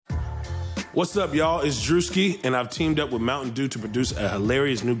What's up, y'all? It's Drewski, and I've teamed up with Mountain Dew to produce a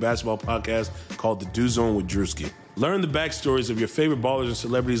hilarious new basketball podcast called The Dew Zone with Drewski. Learn the backstories of your favorite ballers and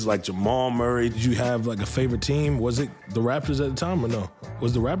celebrities like Jamal Murray. Did you have like a favorite team? Was it the Raptors at the time or no?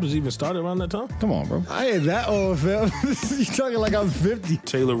 Was the Raptors even started around that time? Come on, bro. I ain't that old, fam. You talking like I'm 50.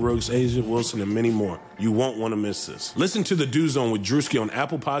 Taylor Rooks, Asia Wilson, and many more. You won't want to miss this. Listen to The Dew Zone with Drewski on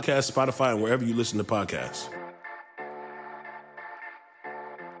Apple Podcasts, Spotify, and wherever you listen to podcasts.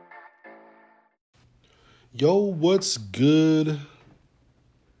 Yo, what's good?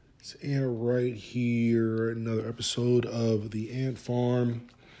 It's Ant right here. Another episode of The Ant Farm.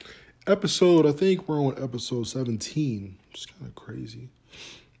 I think we're on episode 17. It's kind of crazy. I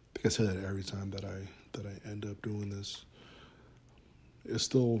think I say that every time that I end up doing this. It's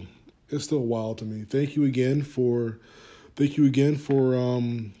still wild to me. Thank you again for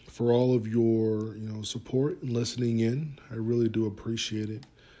all of your support and listening in. I really do appreciate it.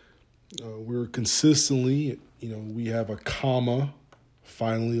 We're consistently, we have a comma,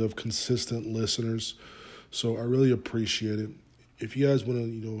 finally, of consistent listeners. So I really appreciate it. If you guys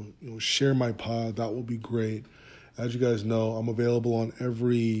want to, share my pod, that will be great. As you guys know, I'm available on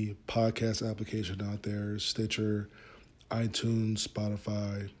every podcast application out there, Stitcher, iTunes,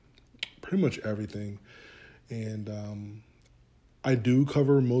 Spotify, pretty much everything. And I do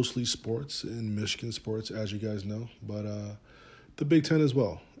cover mostly sports and Michigan sports, as you guys know, but the Big Ten as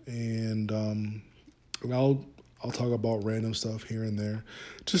well. And I'll talk about random stuff here and there.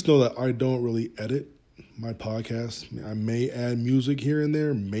 Just know that I don't really edit my podcast. I may add music here and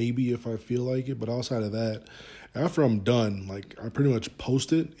there, maybe if I feel like it. But outside of that, after I'm done, I pretty much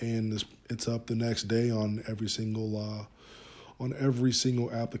post it, and it's up the next day on every single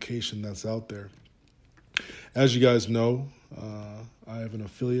application that's out there. As you guys know, I have an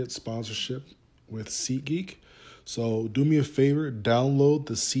affiliate sponsorship with SeatGeek. So do me a favor, download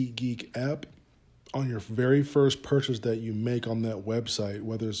the SeatGeek app on your very first purchase that you make on that website,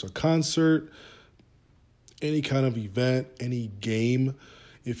 whether it's a concert, any kind of event, any game.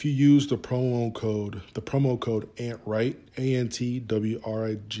 If you use the promo code ANTWRIGHT,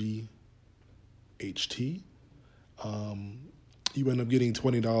 ANTWRIGHT, you end up getting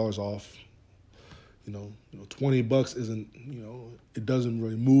 $20 off. $20 isn't, it doesn't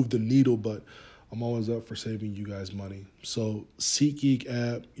really move the needle, but I'm always up for saving you guys money. So SeatGeek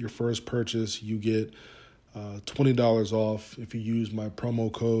app, your first purchase, you get $20 off if you use my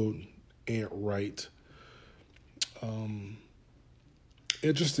promo code ANTWRIGHT.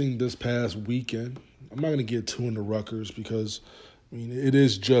 Interesting this past weekend. I'm not going to get too into Rutgers because, it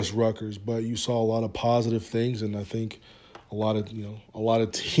is just Rutgers, but you saw a lot of positive things, and I think a lot of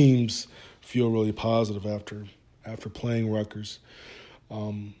teams feel really positive after playing Rutgers.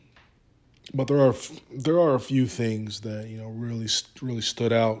 But there are a few things that really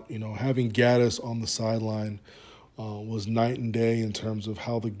stood out. Having Gaddis on the sideline was night and day in terms of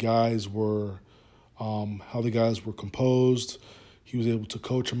how the guys were composed. He was able to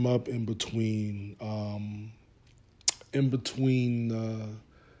coach them up in between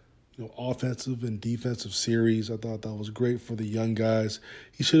offensive and defensive series. I thought that was great for the young guys.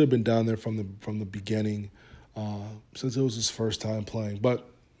 He should have been down there from the beginning, since it was his first time playing. But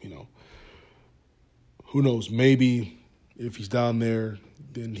who knows? Maybe if he's down there,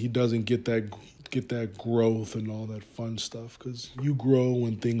 then he doesn't get that growth and all that fun stuff. Because you grow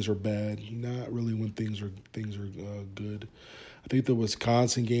when things are bad, not really when things are good. I think the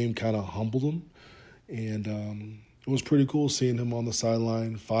Wisconsin game kind of humbled him, and it was pretty cool seeing him on the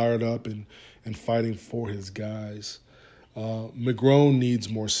sideline, fired up and fighting for his guys. McGrone needs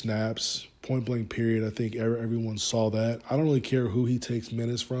more snaps. Point blank period. I think everyone saw that. I don't really care who he takes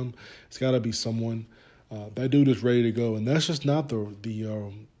minutes from. It's got to be someone. That dude is ready to go, and that's just not the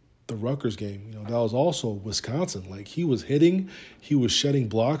Rutgers game. That was also Wisconsin. He was hitting, he was shedding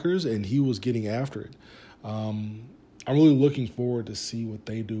blockers, and he was getting after it. I'm really looking forward to see what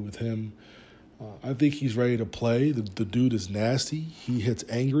they do with him. I think he's ready to play. The dude is nasty. He hits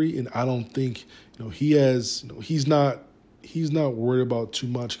angry, and I don't think he's not worried about too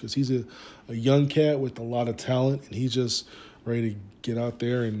much because he's a young cat with a lot of talent, and he's just ready to get out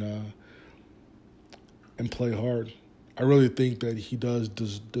there and play hard. I really think that he does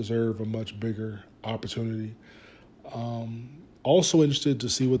deserve a much bigger opportunity. Also interested to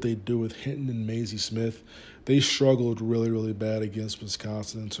see what they do with Hinton and Maisie Smith. They struggled really, really bad against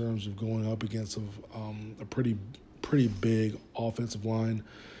Wisconsin in terms of going up against a pretty big offensive line.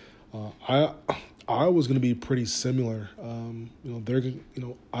 Iowa's going to be pretty similar.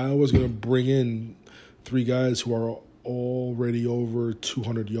 Iowa's going to bring in three guys who are already over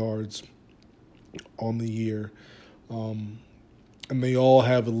 200 yards on the year. and they all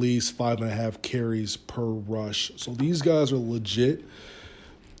have at least 5.5 carries per rush. So these guys are legit.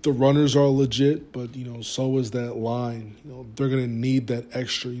 The runners are legit, but, so is that line. They're going to need that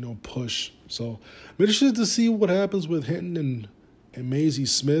extra, push. So I'm interested to see what happens with Hinton and Maisie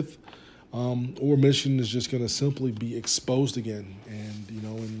Smith, or Michigan is just going to simply be exposed again.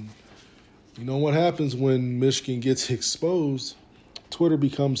 And, what happens when Michigan gets exposed? Twitter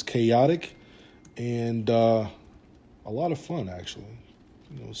becomes chaotic and a lot of fun, actually.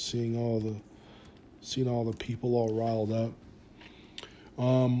 Seeing all the people all riled up.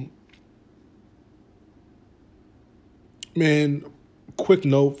 Man, quick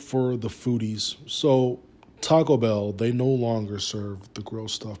note for the foodies. So Taco Bell, they no longer serve the grilled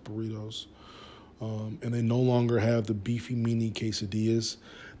stuffed burritos. And they no longer have the beefy meanie quesadillas.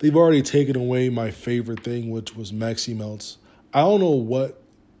 They've already taken away my favorite thing, which was Maxi Melts. I don't know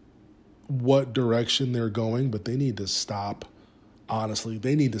what direction they're going, but they need to stop. Honestly,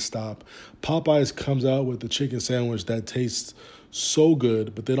 they need to stop. Popeyes comes out with the chicken sandwich that tastes so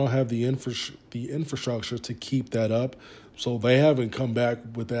good, but they don't have the infrastructure to keep that up. So they haven't come back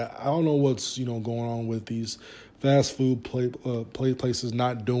with that. I don't know what's going on with these fast food places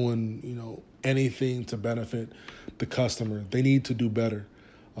not doing anything to benefit the customer. They need to do better.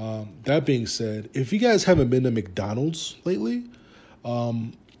 That being said, if you guys haven't been to McDonald's lately,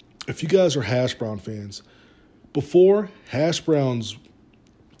 if you guys are hash brown fans, before hash browns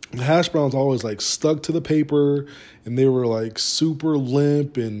always like stuck to the paper and they were like super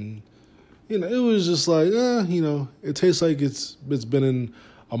limp and it was just like it tastes like it's been in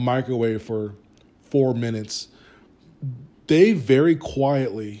a microwave for 4 minutes. They very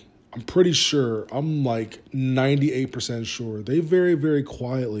quietly, I'm pretty sure, I'm like 98% sure, they very, very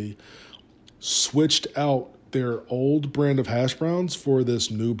quietly switched out their old brand of hash browns for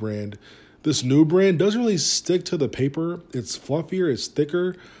this new brand. This new brand doesn't really stick to the paper. It's fluffier, it's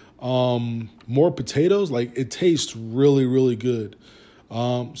thicker, more potatoes. Like, it tastes really, really good.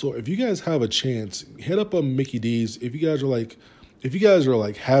 So if you guys have a chance, hit up a Mickey D's. If you guys are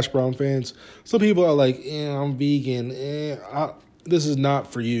like hash brown fans, some people are like, I'm vegan. This is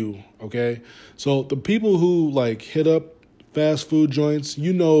not for you, okay? So the people who like hit up fast food joints,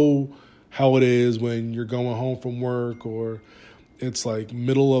 how it is when you're going home from work or it's like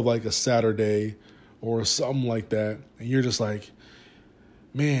middle of like a Saturday or something like that. And you're just like,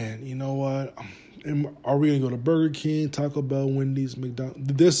 man, you know what? Are we going to go to Burger King, Taco Bell, Wendy's,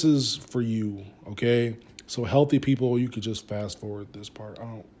 McDonald's? This is for you, okay? So healthy people, you could just fast forward this part.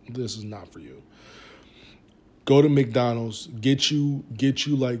 This is not for you. Go to McDonald's, get you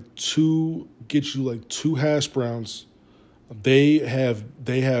like two hash browns. They have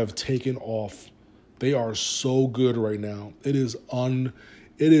taken off. They are so good right now. It is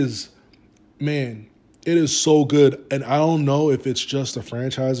so good. And I don't know if it's just the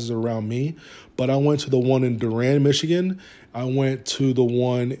franchises around me, but I went to the one in Durand, Michigan. I went to the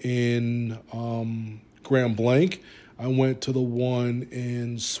one in Grand Blanc. I went to the one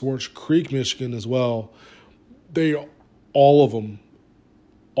in Swartz Creek, Michigan as well. All of them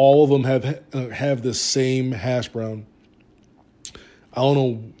have the same hash brown. I don't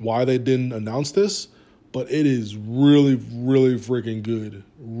know why they didn't announce this, but it is really, really freaking good.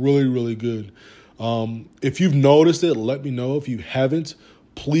 Really, really good. If you've noticed it, let me know. If you haven't,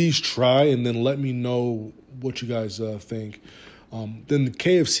 please try and then let me know what you guys think. Then the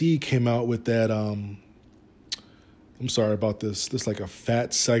KFC came out with that. I'm sorry about this. This is like a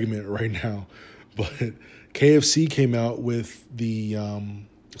fat segment right now, but KFC came out with the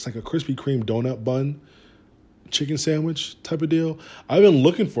it's like a Krispy Kreme donut bun chicken sandwich type of deal. I've been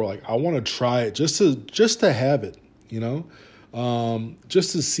looking for, like, I want to try it just to have it,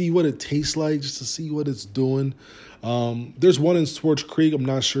 just to see what it tastes like, just to see what it's doing. There's one in Swartz Creek. I'm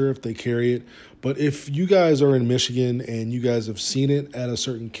not sure if they carry it, but if you guys are in Michigan and you guys have seen it at a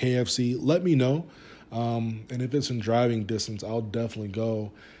certain KFC, let me know. And if it's in driving distance, I'll definitely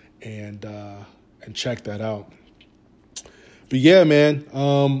go and check that out. But yeah, man,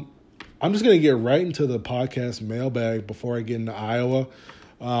 I'm just going to get right into the podcast mailbag before I get into Iowa.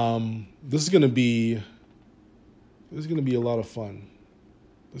 This is going to be a lot of fun.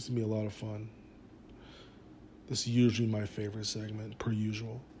 This is usually my favorite segment, per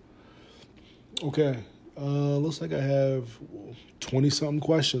usual. Okay. Looks like I have 20-something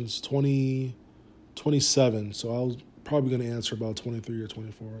questions, 27. So I was probably going to answer about 23 or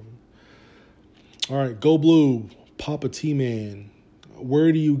 24 of them. All right, Go Blue, Papa T-Man.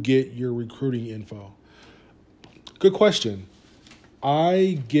 Where do you get your recruiting info? Good question.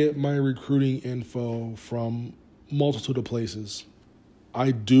 I get my recruiting info from multitude of places.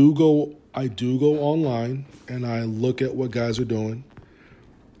 I do go online and I look at what guys are doing,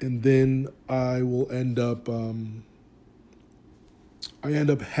 and then I will end up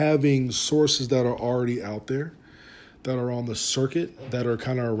having sources that are already out there, that are on the circuit, that are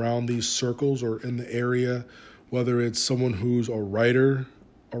kind of around these circles or in the area, whether it's someone who's a writer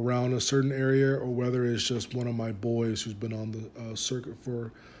around a certain area or whether it's just one of my boys who's been on the circuit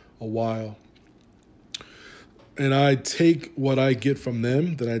for a while. And I take what I get from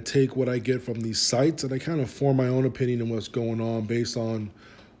them, then I take what I get from these sites, and I kind of form my own opinion on what's going on based on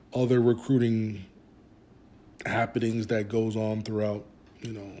other recruiting happenings that goes on throughout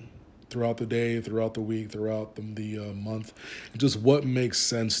the day, throughout the week, throughout the month, and just what makes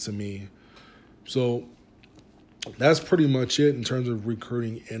sense to me. So that's pretty much it in terms of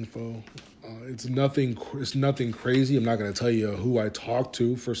recruiting info. It's nothing crazy. I'm not going to tell you who I talk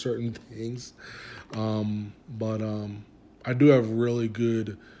to for certain things. But I do have really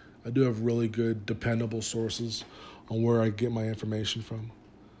good dependable sources on where I get my information from.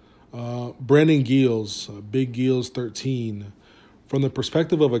 Brandon Giels, Big Giels 13. From the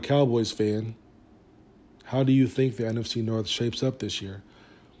perspective of a Cowboys fan, how do you think the NFC North shapes up this year?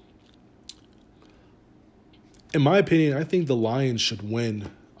 In my opinion, I think the Lions should win.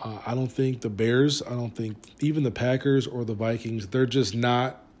 I don't think the Bears, I don't think even the Packers or the Vikings, they're just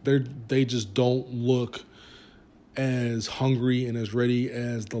not. They just don't look as hungry and as ready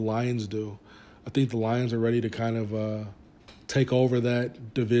as the Lions do. I think the Lions are ready to kind of take over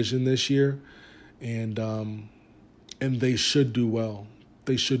that division this year, and they should do well.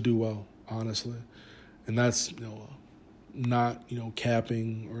 They should do well, honestly, and that's not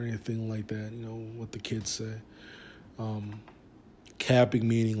capping or anything like that. What the kids say. Capping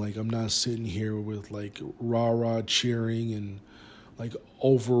meaning like I'm not sitting here with like rah-rah cheering and like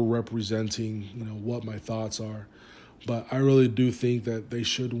over-representing, what my thoughts are. But I really do think that they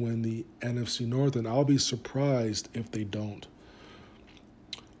should win the NFC North, and I'll be surprised if they don't.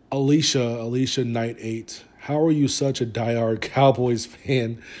 Alicia Knight 8, how are you such a diehard Cowboys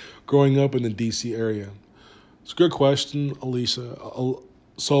fan growing up in the D.C. area? It's a good question, Alicia.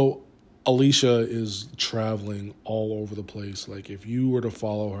 So Alicia is traveling all over the place. Like, if you were to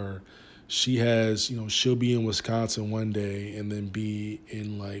follow her, she has, she'll be in Wisconsin one day and then be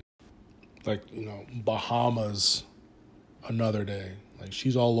in like Bahamas another day. Like,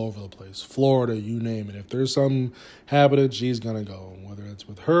 she's all over the place. Florida, you name it. If there's something happening, she's going to go, whether it's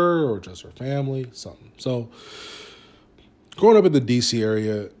with her or just her family, something. So growing up in the D.C.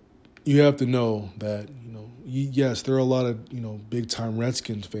 area, you have to know that, yes, there are a lot of, big-time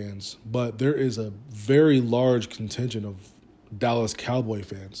Redskins fans, but there is a very large contingent of Dallas Cowboy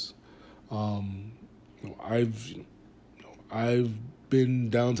fans. I've been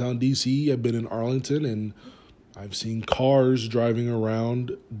downtown DC. I've been in Arlington, and I've seen cars driving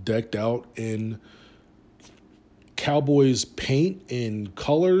around decked out in Cowboys paint and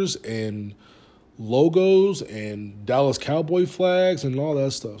colors and logos and Dallas Cowboy flags and all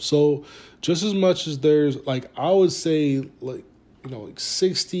that stuff. So just as much as there's I would say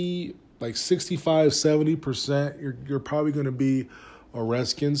 60, 65, 70%, you're probably going to be a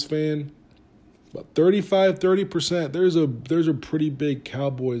Redskins fan. But 30%, there's a pretty big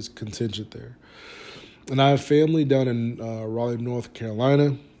Cowboys contingent there. And I have family down in Raleigh, North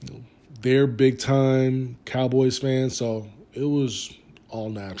Carolina. They're big-time Cowboys fans, so it was all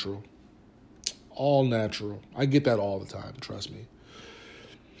natural. All natural. I get that all the time, trust me.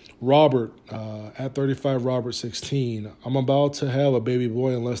 Robert, at 35, Robert 16. I'm about to have a baby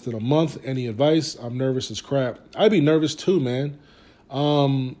boy in less than a month. Any advice? I'm nervous as crap. I'd be nervous too, man.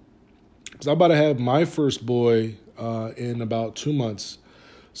 Because I'm about to have my first boy in about 2 months.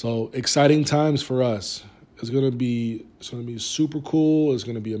 So exciting times for us. It's gonna be super cool. It's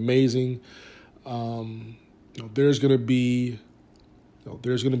gonna be amazing. There's gonna be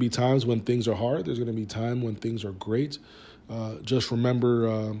times when things are hard. There's gonna be time when things are great. Just remember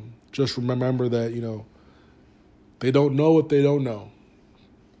that they don't know what they don't know,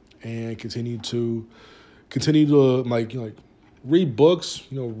 and continue to read books.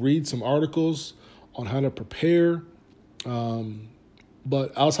 Read some articles on how to prepare.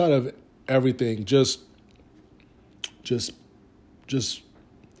 But outside of everything, just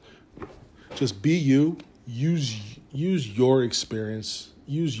be you. Use your experience.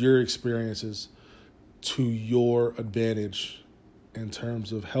 Use your experiences to your advantage in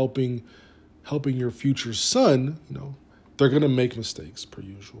terms of helping your future son. They're gonna make mistakes per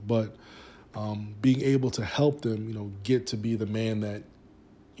usual, but being able to help them, get to be the man that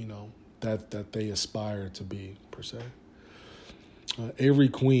that they aspire to be per se. Avery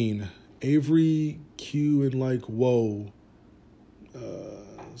Queen, Avery Q and whoa.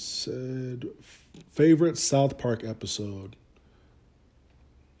 said favorite South Park episode.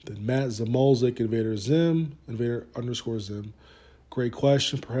 Then Matt Zamolzik, Invader _Zim. Great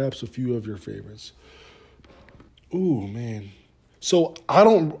question. Perhaps a few of your favorites. Ooh, man. So I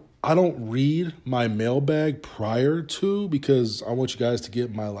don't read my mailbag prior to, because I want you guys to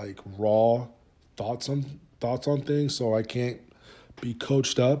get my like raw thoughts on things, so I can't be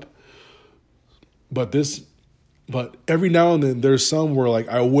coached up. But every now and then there's some where like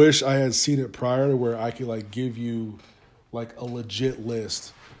I wish I had seen it prior, where I could like give you like a legit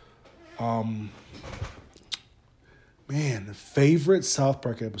list. Man, favorite South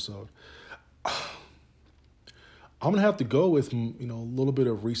Park episode. I'm gonna have to go with, a little bit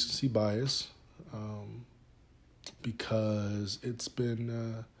of recency bias, because it's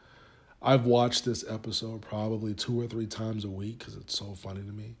been. I've watched this episode probably 2 or 3 times a week because it's so funny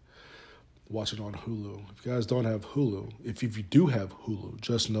to me. Watch it on Hulu. If you guys don't have Hulu, if you do have Hulu,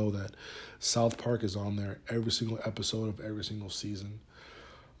 just know that South Park is on there every single episode of every single season.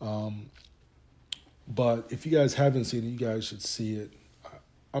 But if you guys haven't seen it, you guys should see it.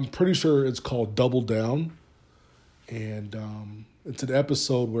 I'm pretty sure it's called Double Down. And it's an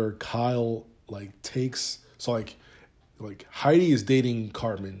episode where Kyle takes, Heidi is dating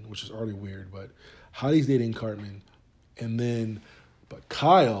Cartman, which is already weird, but Heidi's dating Cartman. But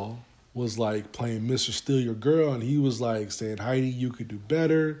Kyle was playing Mr. Steal Your Girl, and he was saying, Heidi, you could do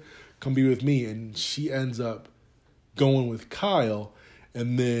better. Come be with me. And she ends up going with Kyle.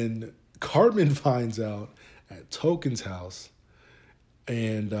 And then Cartman finds out at Token's house,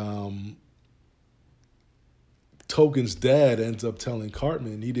 and Token's dad ends up telling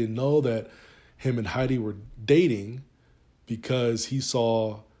Cartman he didn't know that him and Heidi were dating because he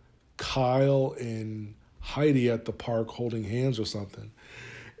saw Kyle and Heidi at the park holding hands or something.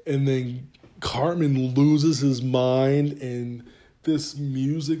 And then Cartman loses his mind and this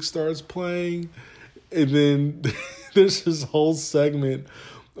music starts playing. And then there's this whole segment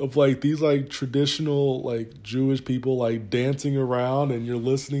of these traditional Jewish people dancing around, and you're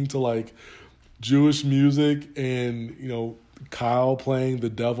listening to Jewish music and, Kyle playing the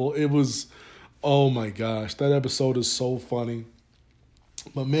devil. It was, oh my gosh, that episode is so funny.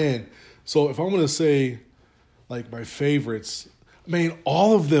 But man, so if I'm going to say my favorites, man,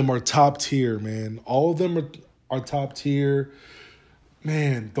 all of them are top tier, man. All of them are top tier.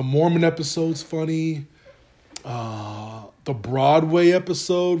 Man, the Mormon episode's funny. The Broadway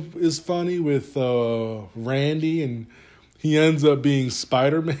episode is funny with Randy, and he ends up being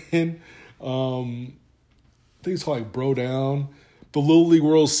Spider-Man. I think it's called Bro Down. The Little League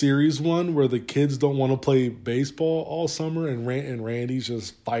World Series one, where the kids don't want to play baseball all summer, and Randy's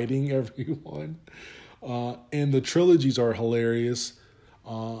just fighting everyone. And the trilogies are hilarious.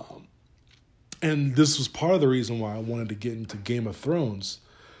 And this was part of the reason why I wanted to get into Game of Thrones,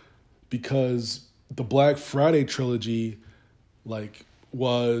 because the Black Friday trilogy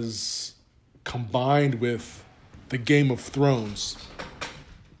was combined with the Game of Thrones.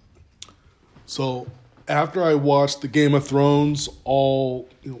 So after I watched the Game of Thrones,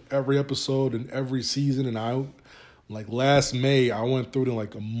 every episode and every season, and I last May I went through it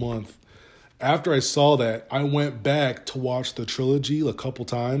in a month. After I saw that, I went back to watch the trilogy a couple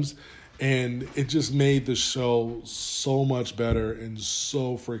times, and it just made the show so much better and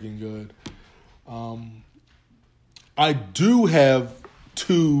so freaking good. I do have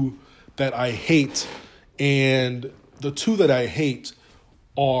 2 that I hate, and the 2 that I hate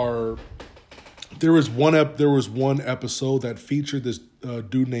are, there was one episode that featured this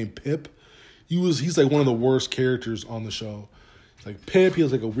dude named Pip. He's one of the worst characters on the show. He's Pip. He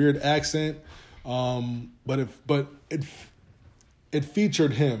has a weird accent, but it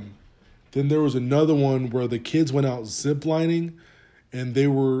featured him. Then there was another one where the kids went out ziplining, and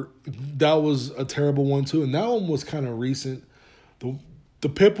that was a terrible one too. And that one was kind of recent. The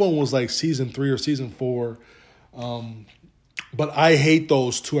Pip one was season 3 or season 4. But I hate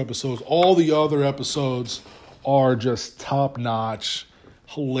those 2 episodes. All the other episodes are just top-notch,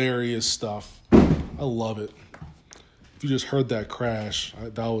 hilarious stuff. I love it. If you just heard that crash,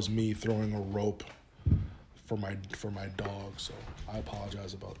 that was me throwing a rope for my dog. So I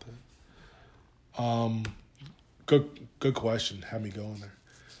apologize about that. Good question. Had me going there.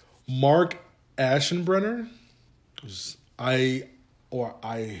 Mark Aschenbrenner, I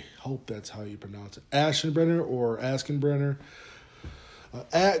hope that's how you pronounce it. Aschenbrenner or Askenbrenner.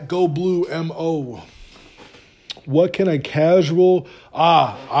 At GoBlueMO. What can a casual...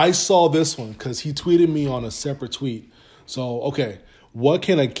 I saw this one because he tweeted me on a separate tweet. So, okay. What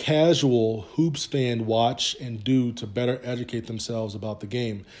can a casual hoops fan watch and do to better educate themselves about the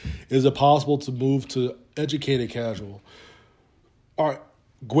game? Is it possible to move to educated casual? All right,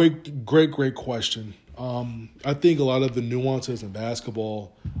 great question. I think a lot of the nuances in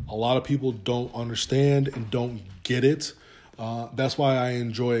basketball, a lot of people don't understand and don't get it. That's why I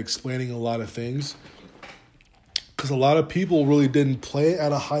enjoy explaining a lot of things, because a lot of people really didn't play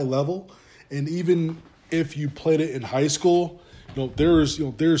at a high level, and even if you played it in high school,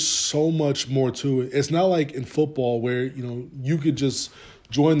 there's so much more to it. It's not like in football where you could just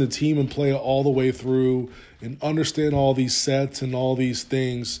join the team and play it all the way through and understand all these sets and all these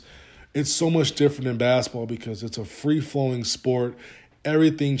things. It's so much different in basketball because it's a free-flowing sport.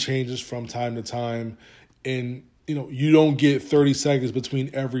 Everything changes from time to time, and you don't get 30 seconds between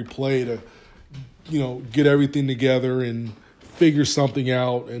every play to get everything together and figure something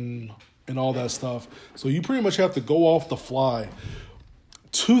out and all that stuff. So you pretty much have to go off the fly.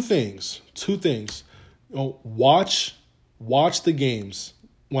 Two things. Watch the games.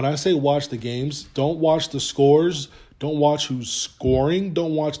 When I say watch the games, don't watch the scores. Don't watch who's scoring.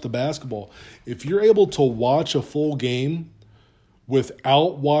 Don't watch the basketball. If you're able to watch a full game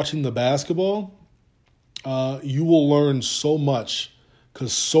without watching the basketball, you will learn so much,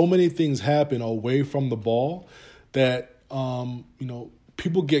 because so many things happen away from the ball that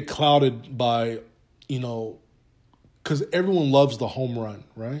people get clouded by because everyone loves the home run,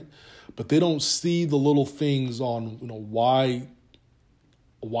 right? But they don't see the little things on why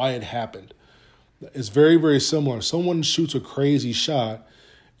it happened. It's very, very similar. Someone shoots a crazy shot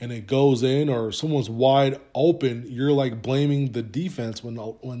and it goes in, or someone's wide open, you're like blaming the defense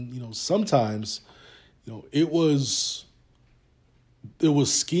when sometimes it was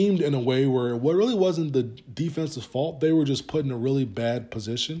schemed in a way where what really wasn't the defense's fault. They were just put in a really bad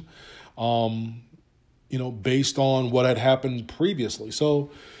position, based on what had happened previously. So,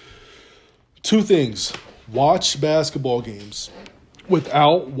 two things: watch basketball games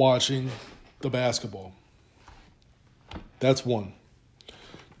without watching the basketball. That's one.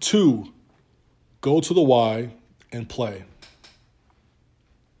 Two, go to the Y and play.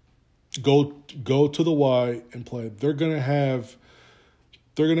 Go to the Y and play. They're gonna have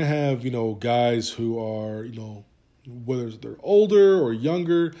guys who are whether they're older or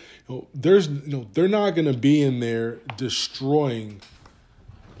younger. They're not gonna be in there destroying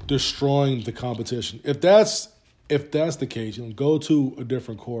the competition. If that's the case, go to a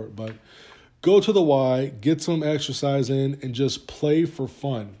different court, but go to the Y, get some exercise in, and just play for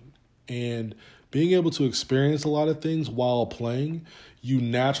fun. And being able to experience a lot of things while playing, you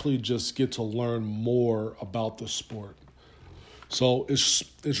naturally just get to learn more about the sport. So it's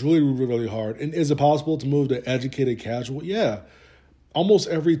really, really hard. And is it possible to move to educated casual? Yeah. Almost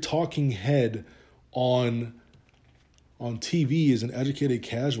every talking head on TV is an educated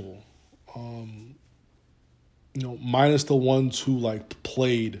casual. Minus the ones who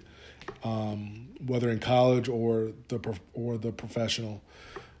played, whether in college or the professional.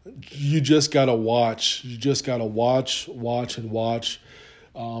 You just gotta watch. You just gotta watch and watch.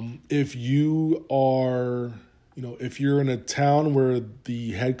 If you are, if you're in a town where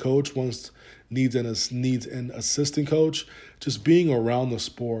the head coach needs an assistant coach, just being around the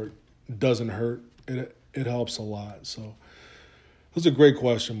sport doesn't hurt. It helps a lot. So that's a great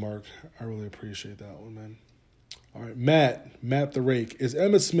question, Mark. I really appreciate that one, man. All right, Matt the Rake. Is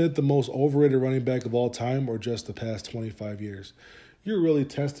Emmitt Smith the most overrated running back of all time, or just the past 25 years? You're really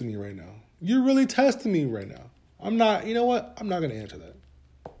testing me right now. I'm not, you know what? I'm not going to answer that,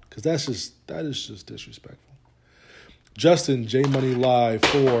 because that is just disrespectful. Justin, J Money Live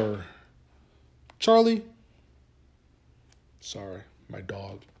for Charlie. Sorry, my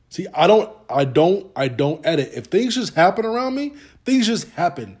dog. See, I don't edit. If things just happen around me, things just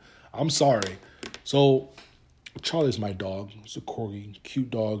happen. I'm sorry. So Charlie's my dog. It's a corgi,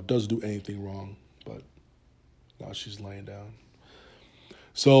 cute dog. Doesn't do anything wrong, but now she's laying down.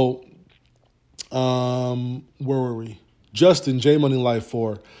 So, where were we? Justin, J Money Life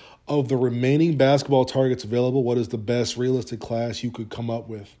 4. Of the remaining basketball targets available, what is the best realistic class you could come up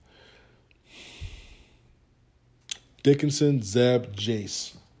with? Dickinson, Zeb,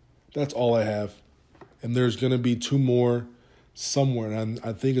 Jace. That's all I have. And there's going to be two more somewhere, and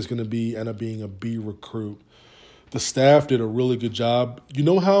I think it's going to end up being a B recruit. The staff did a really good job. You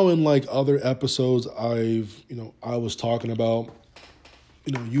know how in other episodes I was talking about,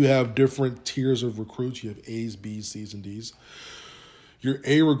 you have different tiers of recruits. You have A's, B's, C's, and D's. Your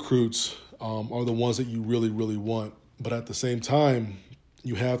A recruits are the ones that you really, really want. But at the same time,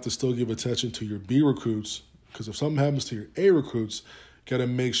 you have to still give attention to your B recruits, because if something happens to your A recruits, got to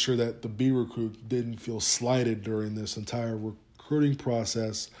make sure that the B recruit didn't feel slighted during this entire recruiting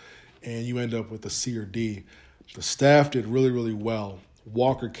process, and you end up with a C or D. The staff did really, really well.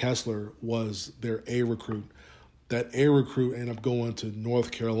 Walker Kessler was their A recruit. that A recruit ended up going to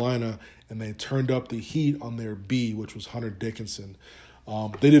North Carolina, and they turned up the heat on their B, which was Hunter Dickinson.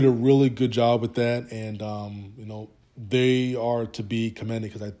 They did a really good job with that, and they are to be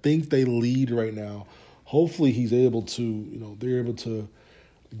commended because I think they lead right now. Hopefully, he's able to, they're able to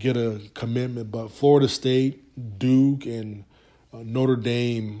get a commitment. But Florida State, Duke, and Notre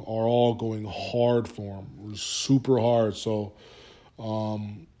Dame are all going hard for him, super hard. So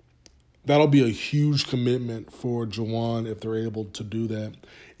that'll be a huge commitment for Juwan if they're able to do that.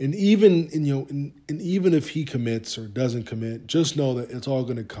 And even even if he commits or doesn't commit, just know that it's all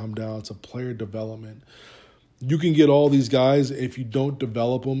going to come down to player development. You can get all these guys if you don't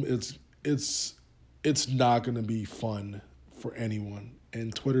develop them. It's not going to be fun for anyone,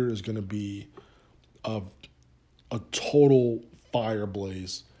 and Twitter is going to be a total fire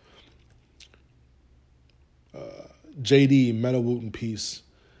blaze. JD Meta Wooten Peace.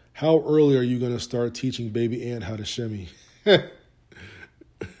 How early are you going to start teaching baby Ant how to shimmy? They're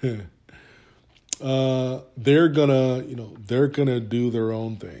gonna do their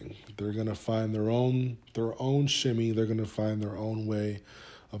own thing. They're gonna find their own shimmy. They're gonna find their own way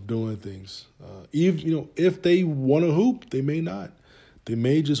of doing things. If they want to hoop, they may not. They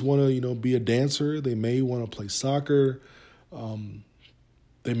may just want to be a dancer. They may want to play soccer.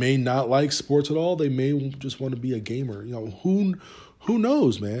 They may not like sports at all. They may just want to be a gamer. Who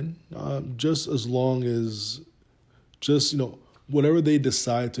knows, man? Just as long as whatever they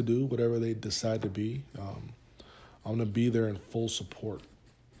decide to do, whatever they decide to be, I'm going to be there in full support.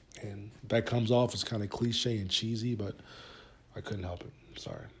 And that comes off as kind of cliche and cheesy, but I couldn't help it.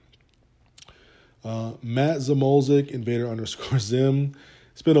 Sorry. Matt Zamolzik, Invader_Zim.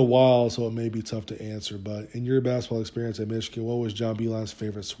 It's been a while, so it may be tough to answer, but in your basketball experience at Michigan, what was John Beilein's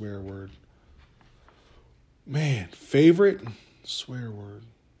favorite swear word? Man, favorite swear word.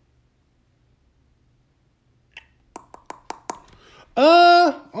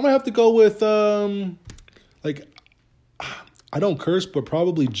 I'm going to have to go with, I don't curse, but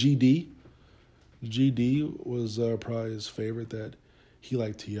probably GD. GD was probably his favorite that he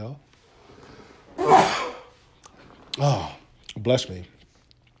liked to yell. Oh, bless me.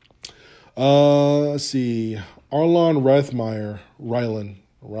 Let's see. Arlon Reithmeyer.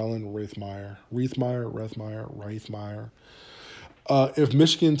 If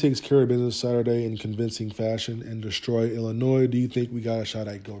Michigan takes care of business Saturday in convincing fashion and destroy Illinois, do you think we got a shot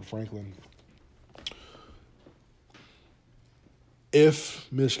at Goat Franklin? If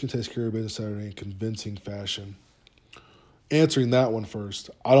Michigan takes care of business Saturday in convincing fashion, answering that one first,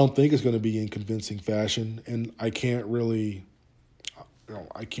 I don't think it's going to be in convincing fashion, and I can't really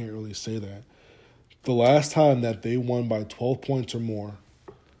say that. The last time that they won by 12 points or more,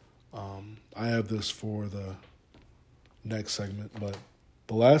 I have this for the next segment, but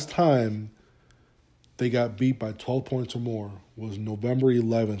the last time they got beat by 12 points or more was November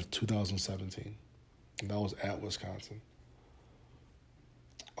 11th, 2017. And that was at Wisconsin.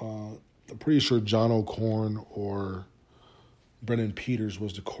 I'm pretty sure John O'Korn or Brennan Peters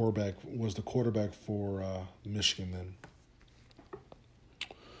was the quarterback for Michigan then.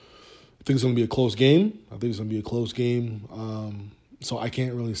 I think it's going to be a close game. So I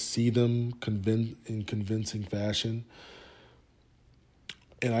can't really see them in convincing fashion.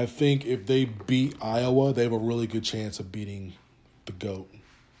 And I think if they beat Iowa, they have a really good chance of beating the GOAT.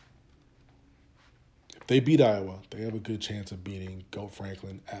 If they beat Iowa, they have a good chance of beating Goat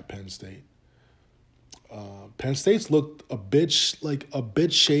Franklin at Penn State. Penn State's looked a bit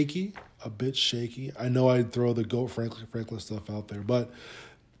shaky. I know I'd throw the Goat Franklin stuff out there, but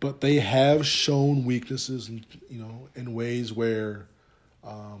they have shown weaknesses, in ways where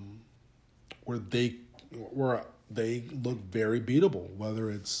they look very beatable, whether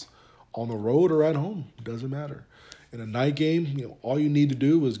it's on the road or at home. It doesn't matter. In a night game, all you need to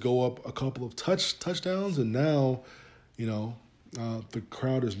do is go up a couple of touchdowns, and now, the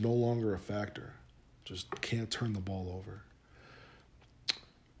crowd is no longer a factor. Just can't turn the ball over.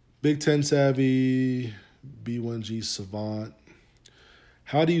 Big Ten savvy, B1G savant.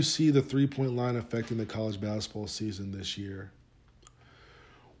 How do you see the three-point line affecting the college basketball season this year?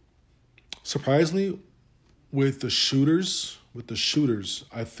 Surprisingly, with the shooters,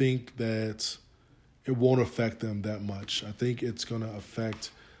 I think that it won't affect them that much. I think it's going to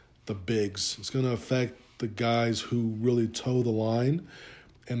affect the bigs. It's going to affect the guys who really toe the line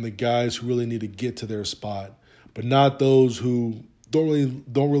and the guys who really need to get to their spot, but not those who don't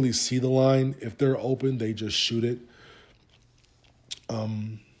really see the line. If they're open, they just shoot it.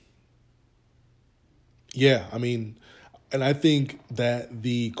 And I think that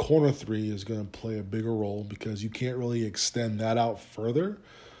the corner three is going to play a bigger role because you can't really extend that out further.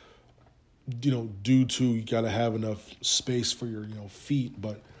 due to you got to have enough space for your feet,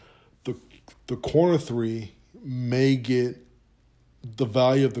 but the corner three may get the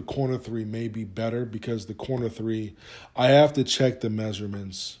value of the corner three may be better because the corner three, I have to check the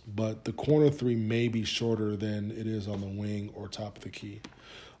measurements, but the corner three may be shorter than it is on the wing or top of the key,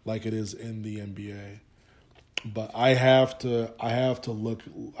 like it is in the NBA. But I have to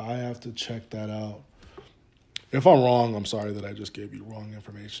check that out. If I'm wrong, I'm sorry that I just gave you wrong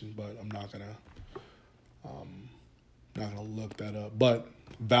information, but I'm not gonna look that up. But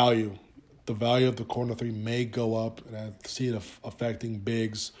the value of the corner three may go up, and I see it affecting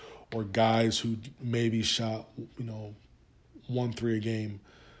bigs or guys who maybe shot 1-3 a game,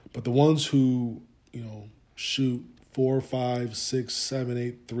 but the ones who shoot 4, 5, 6, 7,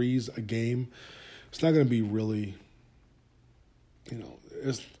 8 threes a game, it's not going to be really,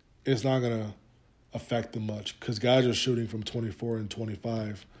 it's not going to affect them much because guys are shooting from 24 and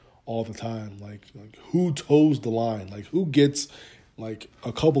 25 all the time. Like who toes the line? Like who gets like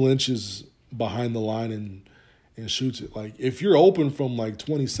a couple inches behind the line and shoots it? Like if you're open from like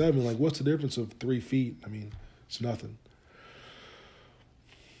 27, like what's the difference of 3 feet? I mean, it's nothing.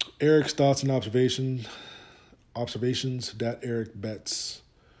 Eric's thoughts and observations. That Eric Betts.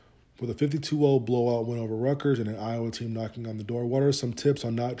 With a 52-0 blowout win over Rutgers and an Iowa team knocking on the door, what are some tips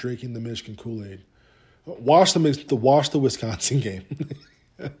on not drinking the Michigan Kool-Aid? Watch the Wisconsin game.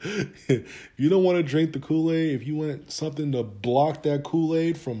 If you don't want to drink the Kool-Aid, if you want something to block that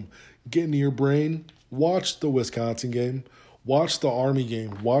Kool-Aid from getting to your brain, watch the Wisconsin game. Watch the Army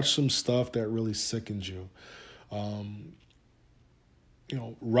game. Watch some stuff that really sickens you.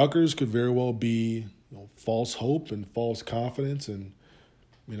 Rutgers could very well be false hope and false confidence, and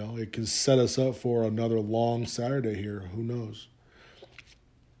it can set us up for another long Saturday here. Who knows?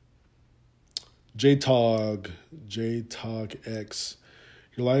 J-Tog X.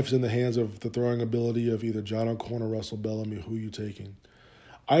 Your life is in the hands of the throwing ability of either John O'Korn or Russell Bellamy. Who are you taking?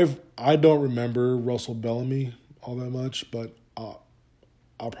 I don't remember Russell Bellamy all that much, but I'll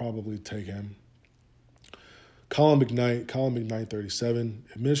probably take him. Colin McKnight 37.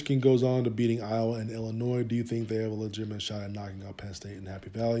 If Michigan goes on to beating Iowa and Illinois, do you think they have a legitimate shot at knocking out Penn State and Happy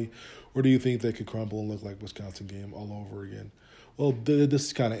Valley? Or do you think they could crumble and look like Wisconsin game all over again? Well, this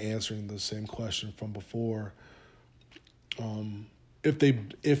is kind of answering the same question from before. If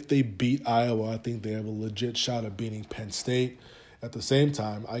they beat Iowa, I think they have a legit shot at beating Penn State. At the same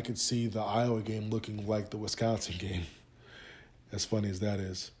time, I could see the Iowa game looking like the Wisconsin game, as funny as that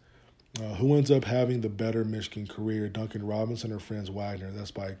is. Who ends up having the better Michigan career, Duncan Robinson or Franz Wagner?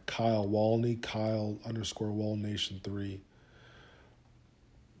 That's by Kyle Walney, Kyle_WallNation3.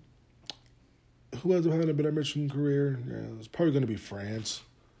 Who ends up having a better Michigan career? Yeah, it's probably going to be Franz.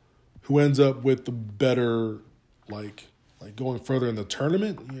 Who ends up with the better, like going further in the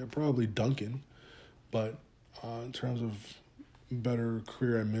tournament? Yeah, probably Duncan. But in terms of better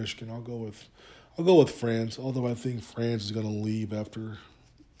career at Michigan, I'll go with Franz. Although I think Franz is going to leave after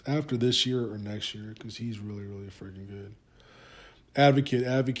this year or next year because he's really, really freaking good.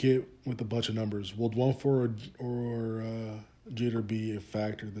 Advocate with a bunch of numbers. Will Dwumfor or Jeter be a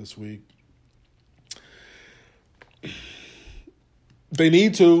factor this week? They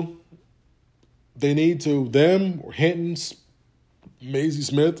need to. Them or Hinton, Maisie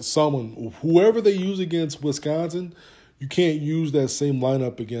Smith, someone, whoever they use against Wisconsin, you can't use that same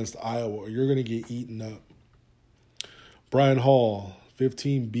lineup against Iowa or you're going to get eaten up. Brian Hall,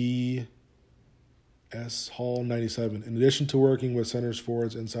 15B S Hall 97. In addition to working with centers,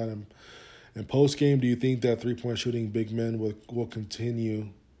 forwards, inside and post game, do you think that 3-point shooting big men will continue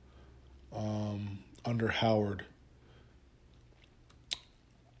under Howard?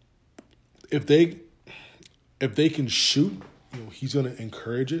 If they can shoot, he's going to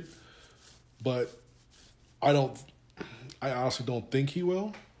encourage it. But I honestly don't think he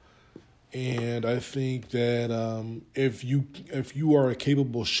will. And I think that if you are a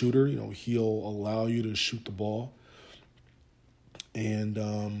capable shooter, he'll allow you to shoot the ball. And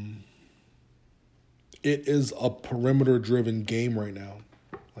it is a perimeter-driven game right now.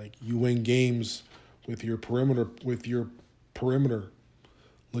 Like you win games with your perimeter.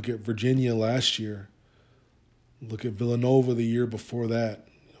 Look at Virginia last year. Look at Villanova the year before that.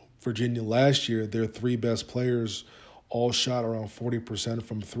 Virginia last year, their 3 best players all shot around 40%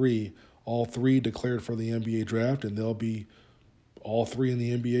 from 3. All 3 declared for the NBA draft, and they'll be all 3 in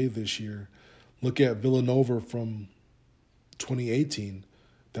the NBA this year. Look at Villanova from 2018.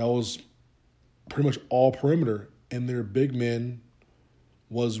 That was pretty much all perimeter, and their big man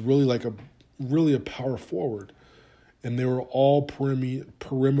was really a power forward, and they were all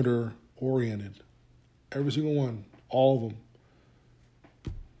perimeter oriented. Every single one, all of them.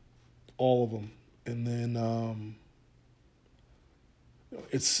 all of them. And then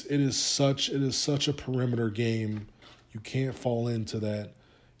it is such a perimeter game. You can't fall into that.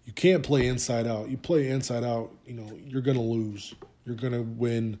 You can't play inside out. You play inside out, you're gonna lose. You're gonna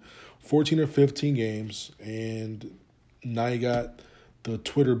win 14 or 15 games, and now you got the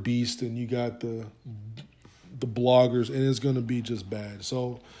Twitter beast and you got the bloggers, and it's gonna be just bad.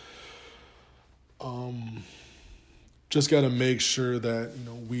 So just got to make sure that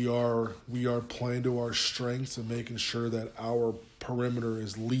we are playing to our strengths and making sure that our perimeter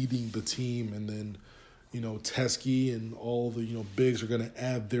is leading the team, and then Teskey and all the bigs are going to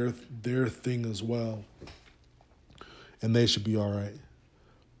add their thing as well, and they should be all right.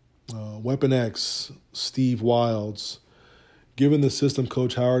 Weapon X, Steve Wilds, given the system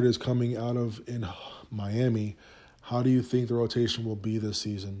Coach Howard is coming out of in Miami, how do you think the rotation will be this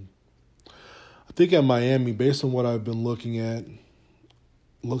season? I think at Miami, based on what I've been looking at,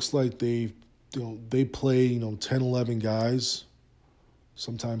 looks like they play 10, 11 guys,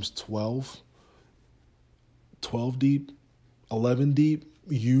 sometimes 12 deep, 11 deep,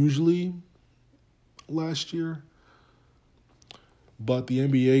 usually last year. But the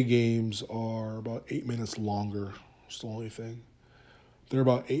NBA games are about 8 minutes longer. That's the only thing. They're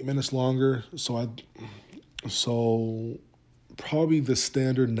about 8 minutes longer, so probably the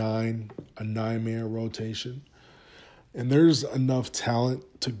standard a 9-man rotation. And there's enough talent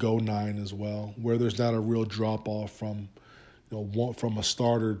to go 9 as well, where there's not a real drop off from from a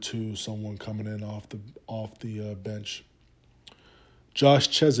starter to someone coming in off the bench. Josh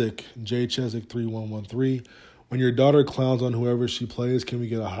Chezik, J Chezik 3113. When your daughter clowns on whoever she plays, can we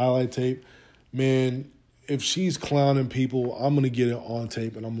get a highlight tape? Man, if she's clowning people, I'm gonna get it on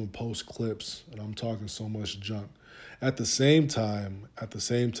tape and I'm gonna post clips, and I'm talking so much junk. At the same time,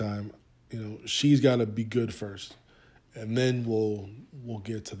 she's got to be good first, and then we'll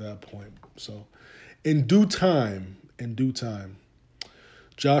get to that point. So, in due time,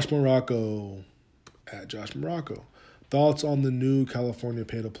 Josh Morocco, at Josh Morocco, thoughts on the new California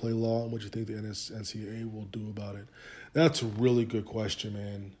pay-to-play law and what you think the NCAA will do about it? That's a really good question,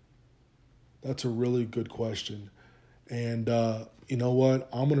 man. That's a really good question. And you know what?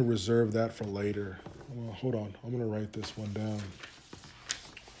 I'm going to reserve that for later. Hold on. I'm going to write this one down.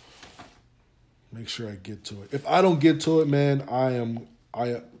 Make sure I get to it. If I don't get to it, man, I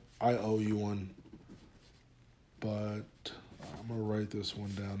owe you one. But I'm going to write this one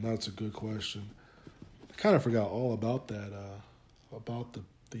down. That's a good question. I kind of forgot all about that, about the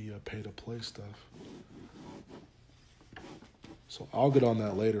pay-to-play stuff. So I'll get on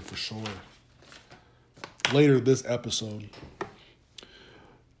that later for sure. Later this episode.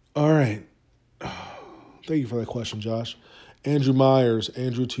 All right. Thank you for that question, Josh. Andrew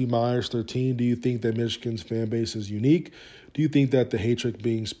T. Myers, 13. Do you think that Michigan's fan base is unique? Do you think that the hatred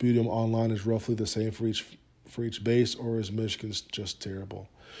being spewed online is roughly the same for each base, or is Michigan's just terrible?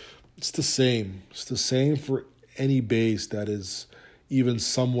 It's the same. It's the same for any base that is even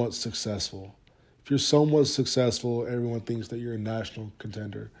somewhat successful. If you're somewhat successful, everyone thinks that you're a national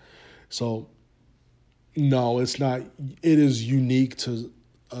contender. So, no, it's not. It is unique to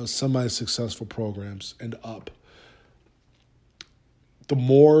semi-successful programs and up. The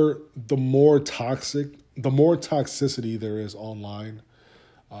more toxicity there is online,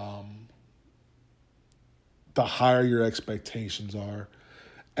 the higher your expectations are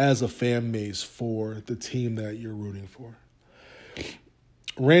as a fan base for the team that you're rooting for.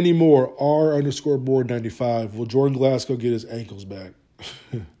 Randy Moore, R_board95. Will Jordan Glasgow get his ankles back?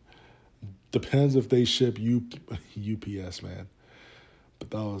 Depends if they ship UPS, man.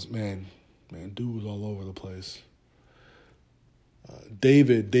 But that was, man, dude was all over the place.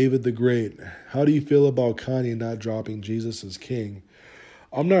 David the Great. How do you feel about Kanye not dropping Jesus is King?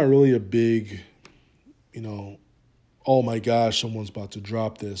 I'm not really a big, oh my gosh, someone's about to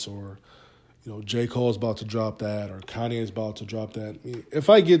drop this, or, J. Cole's about to drop that, or Kanye's about to drop that. I mean, if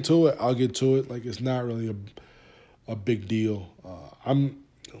I get to it, I'll get to it. Like, it's not really a big deal.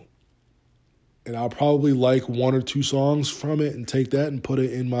 And I'll probably like one or two songs from it and take that and put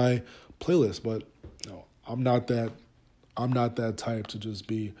it in my playlist. But I'm not that type to just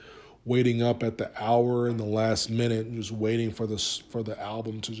be waiting up at the hour and the last minute and just waiting for the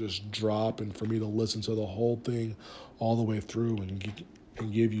album to just drop and for me to listen to the whole thing all the way through and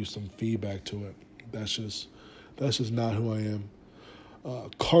give you some feedback to it. That's just not who I am.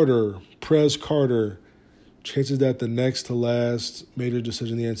 Prez Carter. Chances that the next to last major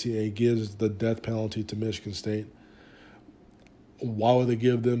decision the NCAA gives the death penalty to Michigan State. Why would they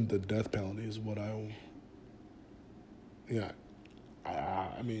give them the death penalty is what I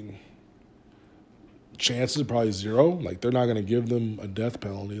mean, chances probably zero. Like they're not going to give them a death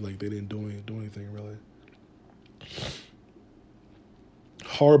penalty. Like they didn't do anything really.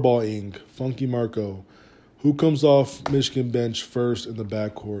 Harbaugh Inc. Funky Marco. Who comes off Michigan bench first in the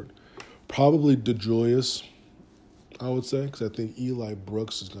backcourt? Probably DeJulius, I would say, because I think Eli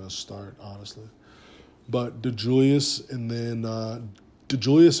Brooks is going to start, honestly. But DeJulius and then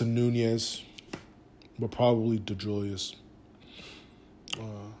DeJulius and Nunez, but probably DeJulius.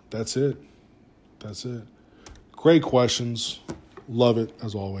 That's it. Great questions. Love it,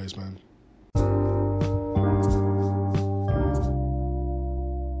 as always, man.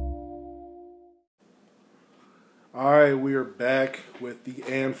 All right, we are back with the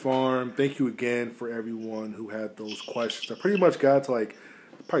Ant Farm. Thank you again for everyone who had those questions. I pretty much got to like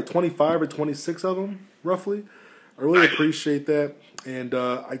probably 25 or 26 of them, roughly. I really appreciate that. And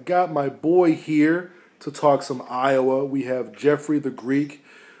I got my boy here to talk some Iowa. We have Jeffrey the Greek.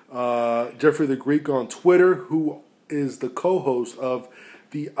 Jeffrey the Greek on Twitter, who is the co-host of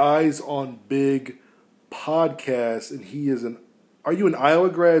the Eyes on Big podcast. And he is are you an Iowa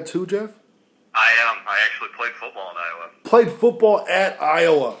grad too, Jeff? I am. I actually played football in Iowa. Played football at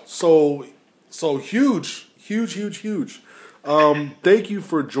Iowa. So huge. Thank you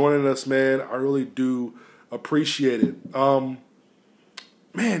for joining us, man. I really do appreciate it. Man,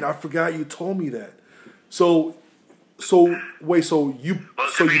 I forgot you told me that. So wait, you played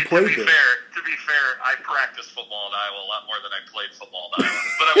there. To be fair, I practiced football in Iowa a lot more than I played football in Iowa.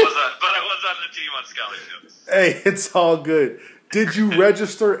 But I was on the team on scholarships. Hey, it's all good. Did you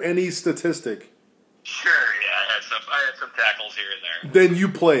register any statistic? Sure, yeah, I had some tackles here and there. Then you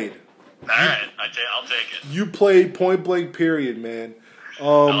played. All right, I'll take it. You played point blank period, man.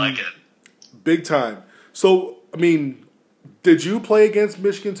 I like it. Big time. So, I mean, did you play against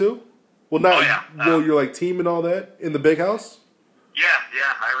Michigan too? Well, not. Oh, yeah. You're like team and all that in the big house. Yeah.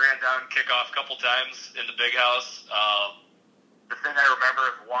 I ran down kickoff a couple times in the big house. The thing I remember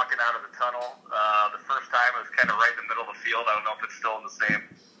is walking out of the tunnel. The first time it was kind of right in the middle of the field. I don't know if it's still in the same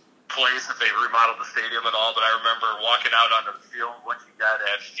place, if they remodeled the stadium at all, but I remember walking out onto the field once you got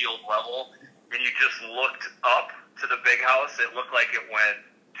at field level, and you just looked up to the big house. It looked like it went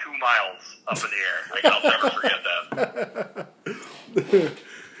 2 miles up in the air. Like, I'll never forget that.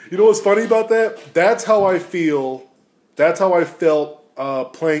 You know what's funny about that? That's how I feel. That's how I felt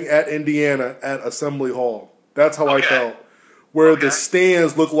playing at Indiana at Assembly Hall. That's how I felt. Where the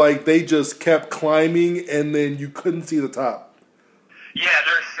stands looked like they just kept climbing, and then you couldn't see the top. Yeah,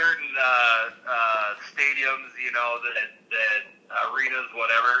 there are certain stadiums, that arenas,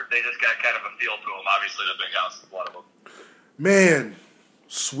 whatever, they just got kind of a feel to them. Obviously, the big house is one of them. Man,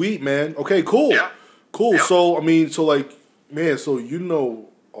 sweet, man. Okay, cool. Yeah. Cool. Yeah. So, so you know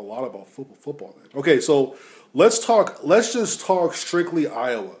a lot about football then. Okay, so let's just talk strictly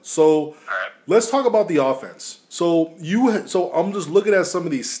Iowa. So, all right. Let's talk about the offense. So I'm just looking at some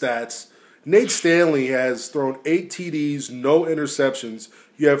of these stats. Nate Stanley has thrown 8 TDs, no interceptions.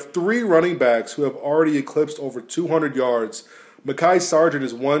 You have 3 running backs who have already eclipsed over 200 yards. Mekhi Sargent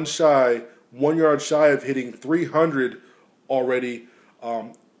is 1 yard shy of hitting 300 already.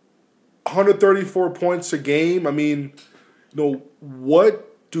 134 points a game. I mean, what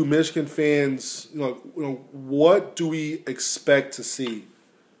do Michigan fans, what do we expect to see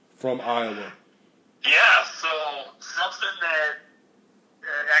from Iowa? Yeah, so something that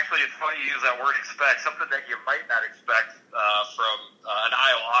actually, it's funny you use that word expect. Something that you might not expect from an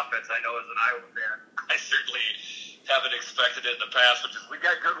Iowa offense. I know as an Iowa fan, I certainly haven't expected it in the past, which is we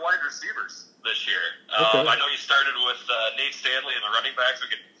got good wide receivers this year. Okay. I know you started with Nate Stanley and the running backs. We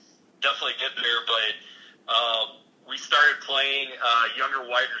could definitely get there, but we started playing younger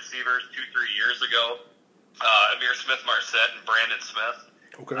wide receivers 2-3 years ago. Amir Smith-Marset and Brandon Smith.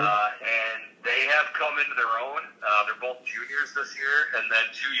 Okay. And they have come into their own. They're both juniors this year, and then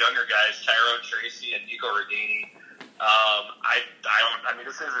 2 younger guys, Tyrone Tracy and Nico Reganey. I mean,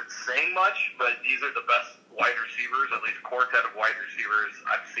 this isn't saying much, but these are the best wide receivers, at least quartet of wide receivers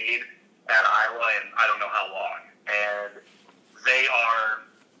I've seen at Iowa in I don't know how long. And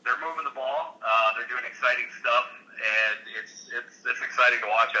they're moving the ball. They're doing exciting stuff, and it's exciting to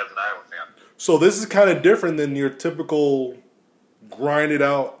watch as an Iowa fan. So this is kind of different than your typical grinded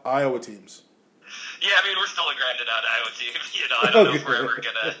out Iowa teams. Yeah, I mean, we're still a grinded out Iowa team. I don't know if we're ever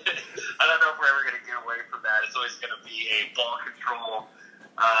gonna get away from that. It's always gonna be a ball control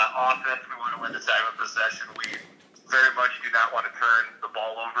offense. We want to win the time of possession. We very much do not want to turn the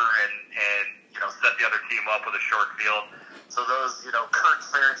ball over and set the other team up with a short field. So those Kurt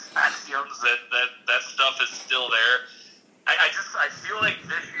Ferentz axioms that stuff is still there. I feel like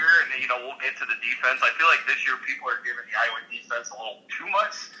this year, and we'll get to the defense. I feel like this year people are giving the Iowa defense a little too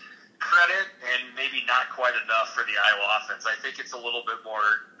much credit and maybe not quite enough for the Iowa offense. I think it's a little bit more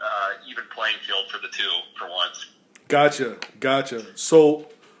even playing field for the two for once. Gotcha. So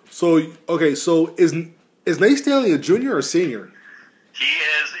is Nate Stanley a junior or senior? He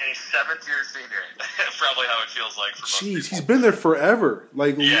is a seventh-year senior. That's probably how it feels like for most people. He's been there forever.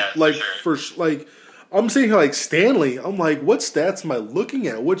 I'm sitting here like Stanley. I'm like, what stats am I looking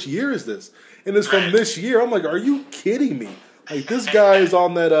at? Which year is this? And it's from this year. I'm like, are you kidding me? Like, this guy is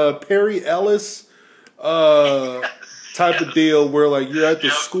on that Perry Ellis type of deal where, like, you're at the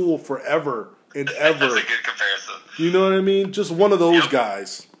school forever and ever. That's a good comparison. You know what I mean? Just one of those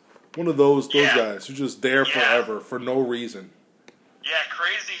guys. One of those guys who's just there forever for no reason. Yeah,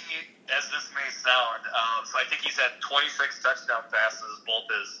 crazy as this may sound. So I think he's had 26 touchdown passes both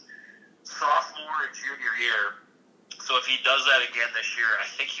his sophomore and junior year. So if he does that again this year, I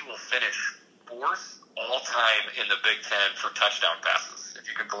think he will finish fourth all-time in the Big Ten for touchdown passes, if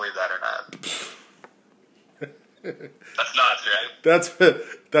you can believe that or not. That's nuts, right?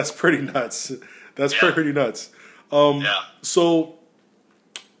 That's pretty nuts. That's pretty nuts. So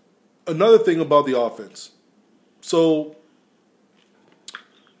another thing about the offense. So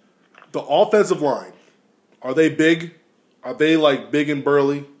the offensive line, are they big? Are they like big and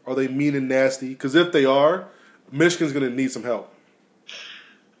burly? Are they mean and nasty? Because if they are, Michigan's going to need some help.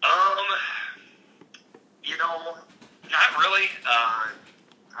 Not really.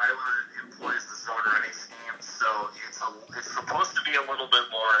 Iowa employs the zone running scheme, so it's supposed to be a little bit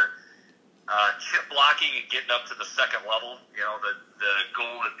more chip blocking and getting up to the second level. You know, the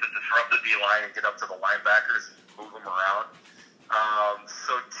goal is to disrupt the D-line and get up to the linebackers and move them around.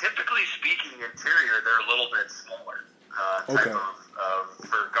 So typically speaking, interior, they're a little bit smaller type of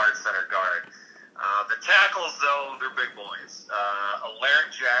for guard, center, guard. The tackles, though, they're big boys.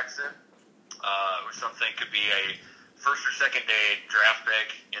 Alaric Jackson, which some think could be a first or second day draft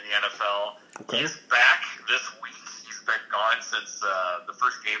pick in the NFL. Okay. He's back this week. He's been gone since the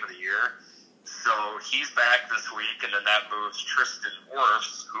first game of the year. So he's back this week, and then that moves Tristan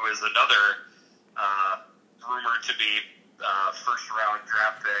Wirfs, who is another rumored to be first-round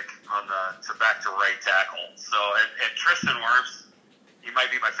draft pick back to right tackle. So, and Tristan Wirfs, he might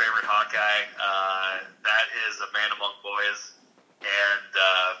be my favorite Hawkeye. That is a man among boys, and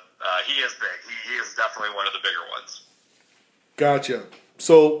he is big. He is definitely one of the bigger ones. Gotcha.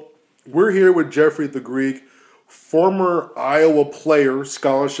 So we're here with Jeffrey the Greek, former Iowa player,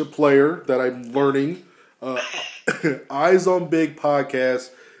 scholarship player that I'm learning. Eyes on Big podcast.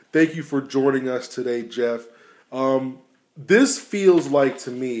 Thank you for joining us today, Jeff. This feels like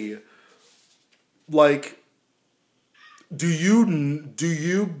to me, like, do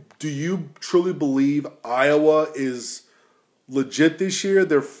you truly believe Iowa is legit this year?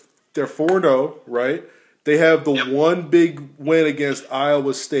 They're 4-0, right? They have the one big win against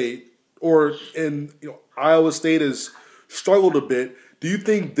Iowa State, Iowa State has struggled a bit. Do you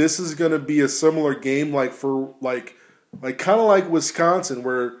think this is going to be a similar game, like kind of like Wisconsin,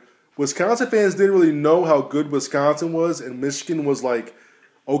 where Wisconsin fans didn't really know how good Wisconsin was, and Michigan was like,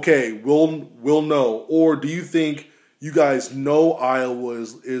 okay, we'll know? Or do you think you guys know Iowa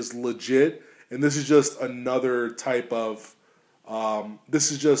is legit, and this is just another type of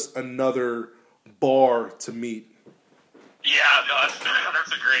another bar to meet? Yeah, no, that's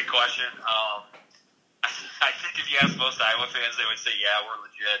a great question. I think if you ask most Iowa fans, they would say, yeah, we're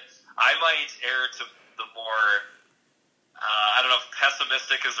legit. I might err to the more, I don't know if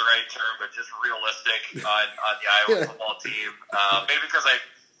pessimistic is the right term, but just realistic on the Iowa football team. Maybe because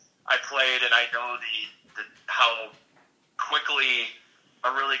I played and I know how quickly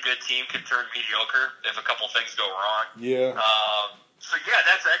a really good team can turn mediocre if a couple things go wrong. Yeah. So yeah,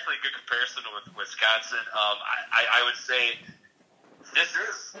 that's actually a good comparison with Wisconsin. I would say this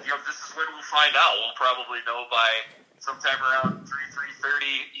is when we'll find out. We'll probably know by sometime around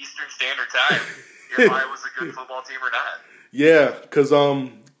 3:30 Eastern Standard Time if Iowa's a good football team or not. Yeah, because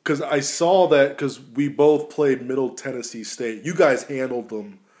I saw that because we both played Middle Tennessee State. You guys handled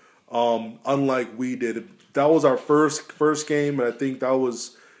them, unlike we did. That was our first game, and I think that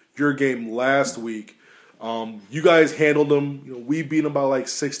was your game last week. You guys handled them. You know, we beat them by like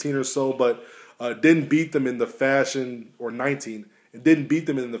 16 or so, but didn't beat them in the fashion, or 19. It didn't beat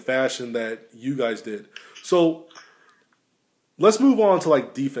them in the fashion that you guys did. So let's move on to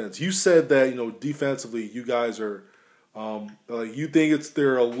like defense. You said that defensively you guys are you think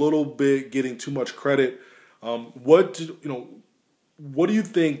they're a little bit getting too much credit. What do you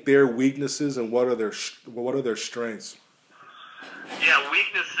think their weaknesses and what are their strengths? Yeah,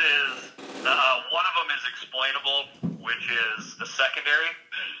 weaknesses. One of them is explainable, which is the secondary.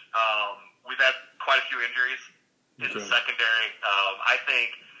 We've had quite a few injuries in the secondary. I think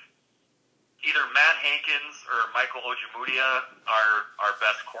either Matt Hankins or Michael Ojemudia are our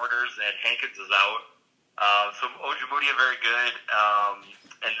best corners, and Hankins is out. So Ojemudia very good.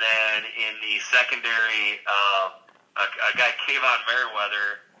 And then in the secondary, a guy, Kayvon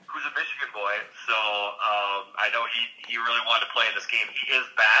Merriweather, who's a Michigan boy. So I know he really wanted to play in this game. He is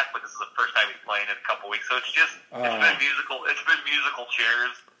back, but this is the first time he's playing in a couple weeks. So it's just it's been musical. It's been musical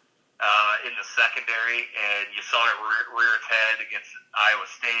chairs in the secondary, and you saw it rear its head against Iowa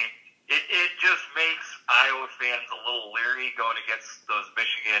State. It just makes Iowa fans a little leery going against those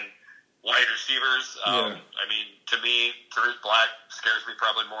Michigan wide receivers. I mean, to me, Tariq Black scares me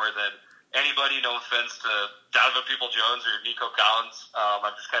probably more than anybody. No offense to Donovan Peoples-Jones or Nico Collins.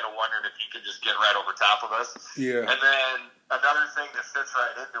 I'm just kind of wondering if he can just get right over top of us. Yeah. And then another thing that fits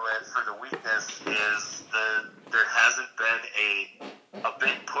right into it for the weakness is there hasn't been a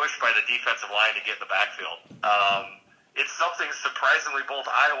big push by the defensive line to get in the backfield. It's something surprisingly both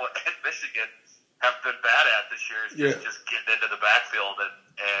Iowa and Michigan have been bad at this year, is just getting into the backfield, and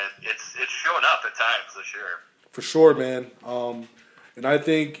it's showing up at times this year. For sure, man. And I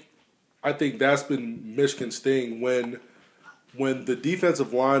think that's been Michigan's thing when the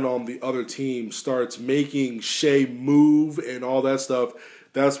defensive line on the other team starts making Shea move and all that stuff.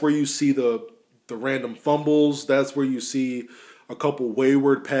 That's where you see the random fumbles. That's where you see a couple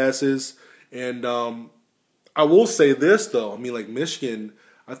wayward passes. And I will say this though. I mean, like Michigan,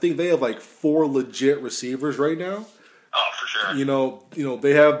 I think they have like 4 legit receivers right now. Oh, for sure. You know,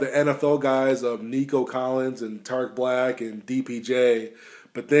 they have the NFL guys of Nico Collins and Tariq Black and DPJ,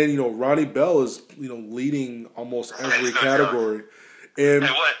 but then Ronnie Bell is leading almost every category. And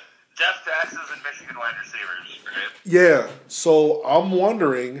what Jeff Dax is in Michigan wide receivers, right? Yeah, so I'm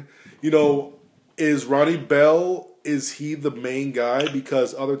wondering, is Ronnie Bell, is he the main guy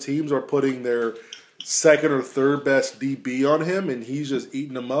because other teams are putting their second or third best DB on him and he's just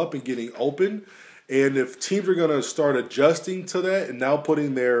eating them up and getting open? And if teams are going to start adjusting to that and now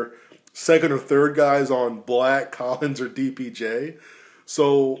putting their second or third guys on Black, Collins, or DPJ,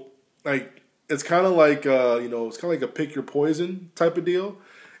 so like it's kind of like it's kind of like a pick your poison type of deal.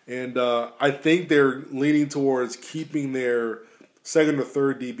 And I think they're leaning towards keeping their second or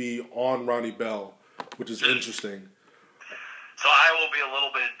third DB on Ronnie Bell, which is interesting. So I will be a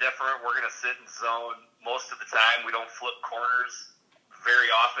little bit different. We're going to sit in zone most of the time. We don't flip corners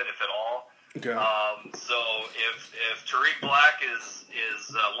very often, if at all. Okay. So if Tariq Black is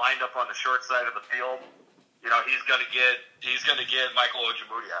lined up on the short side of the field, he's going to get Michael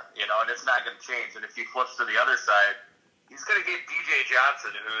Ojemudia, and it's not going to change. And if he flips to the other side, he's going to get DJ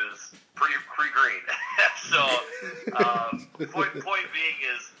Johnson, who's pretty green. So point being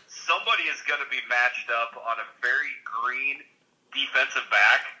is somebody is going to be matched up on a very green defensive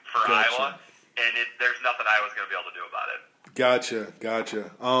back for Iowa, and there's nothing Iowa's going to be able to do about it. Gotcha.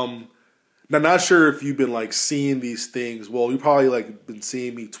 Now, not sure if you've been like seeing these things. Well, you probably like been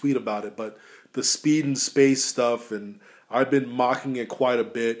seeing me tweet about it, but the speed and space stuff, and I've been mocking it quite a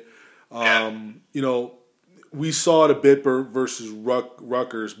bit. We saw it a bit versus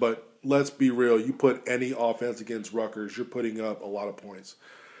Rutgers, but let's be real. You put any offense against Rutgers, you're putting up a lot of points.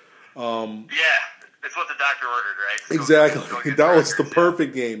 It's what the doctor ordered, right? Exactly. That was the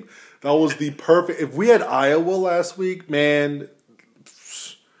perfect game. That was the perfect. If we had Iowa last week, man,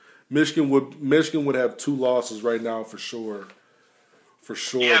 Michigan would have 2 losses right now for sure.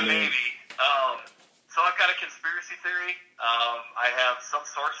 Yeah, man. Maybe. So I've got a conspiracy theory. I have some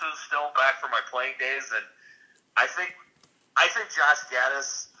sources still back from my playing days, and I think Josh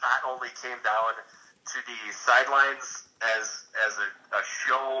Gaddis not only came down to the sidelines as a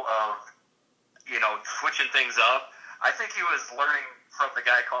show of switching things up. I think he was learning from the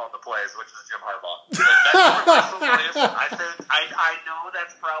guy calling the plays, which is Jim Harbaugh. And that's where my personal belief. I know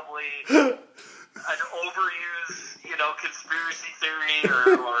that's probably an overused, conspiracy theory,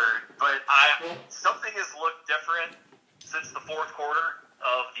 but something has looked different since the fourth quarter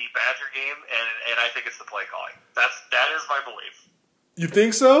of the Badger game, and I think it's the play calling. That is my belief. You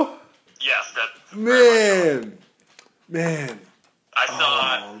think so? Yes, Man. I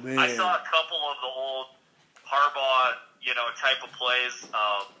saw a couple of the old Harbaugh, type of plays.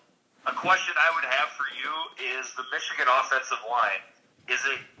 A question I would have for you is the Michigan offensive line. Is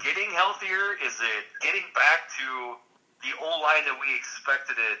it getting healthier? Is it getting back to the O-line that we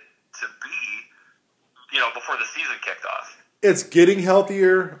expected it to be, before the season kicked off? It's getting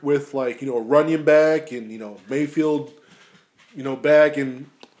healthier with Runyon back and, Mayfield, back. And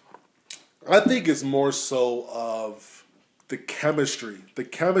I think it's more so of the chemistry. The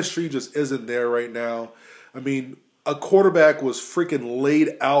chemistry just isn't there right now. I mean, a quarterback was freaking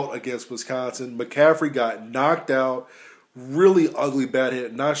laid out against Wisconsin. McCaffrey got knocked out. really ugly bad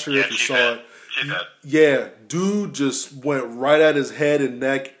hit. Not sure if you saw it. She did. Yeah, dude just went right at his head and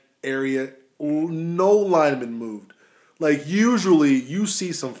neck area. No lineman moved. Like, usually you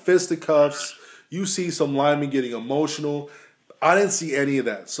see some fisticuffs, you see some linemen getting emotional. I didn't see any of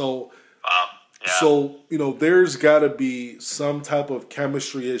that. So, there's got to be some type of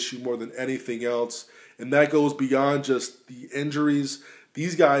chemistry issue more than anything else. And that goes beyond just the injuries.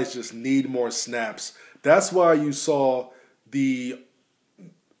 These guys just need more snaps. That's why you saw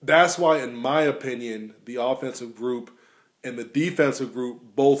that's why, in my opinion, the offensive group and the defensive group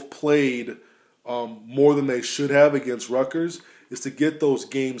both played more than they should have against Rutgers, is to get those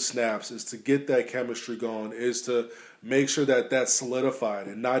game snaps, is to get that chemistry going, is to make sure that that's solidified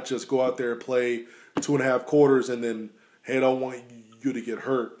and not just go out there and play 2.5 quarters and then, hey, I don't want you to get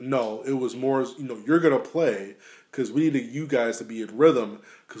hurt. No, it was more, you're going to play because we need you guys to be in rhythm,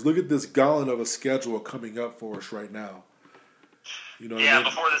 because look at this gauntlet of a schedule coming up for us right now.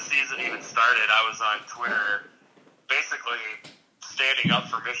 Before the season even started, I was on Twitter basically standing up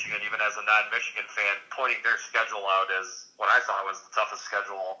for Michigan, even as a non-Michigan fan, pointing their schedule out as what I thought was the toughest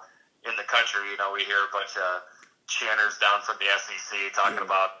schedule in the country. We hear a bunch of chanters down from the SEC talking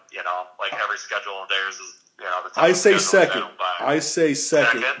about, like every schedule of theirs is, the toughest I say schedule.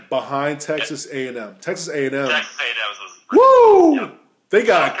 second behind Texas A&M. Texas A&M. Texas A&M was woo! Yep. They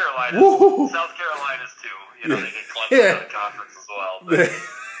got South Carolina's too. They get Clemson out of the conference as well. But,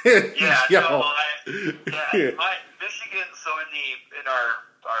 Michigan. So in our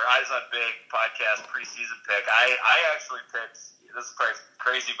Eyes on Big podcast preseason pick, I actually picked. This is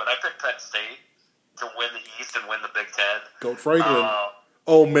crazy, but I picked Penn State to win the East and win the Big Ten. Go Franklin.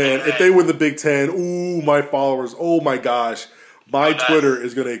 Oh man, if they win the Big Ten, ooh, my followers, oh my gosh, my Twitter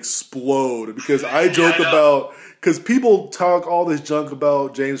is gonna explode because I joke about. Because people talk all this junk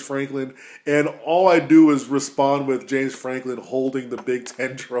about James Franklin, and all I do is respond with James Franklin holding the Big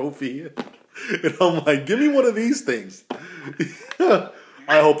Ten trophy. And I'm like, give me one of these things.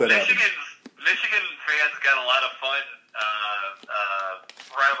 I hope that happens. Michigan fans got a lot of fun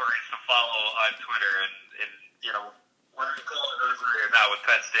rivalries to follow on Twitter, and whether you call it rivalry or not with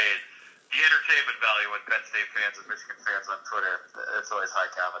Penn State, the entertainment value with Penn State fans and Michigan fans on Twitter, it's always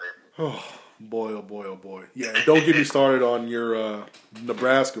high comedy. Oh, boy, oh boy, oh boy. Yeah, and don't get me started on your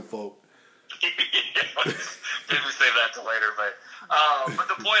Nebraska folk. Maybe save that to later, but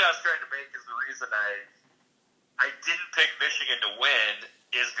the point I was trying to make is the reason I didn't pick Michigan to win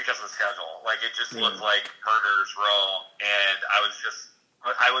is because of the schedule. Like, it just looked like murder's row, and I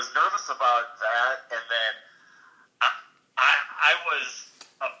was nervous about that, and then I was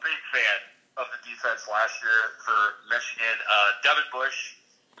a big fan of the defense last year for Michigan. Devin Bush,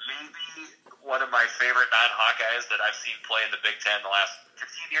 maybe one of my favorite non-Hawkeyes that I've seen play in the Big Ten the last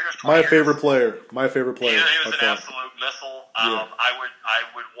 15 years. My favorite player. He was an absolute missile. I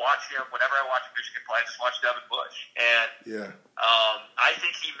would watch him whenever I watch Michigan play. I just watch Devin Bush, and I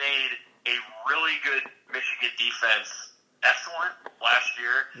think he made a really good Michigan defense excellent last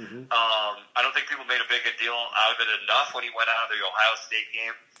year. Mm-hmm. I don't think people made a big deal out of it enough when he went out of the Ohio State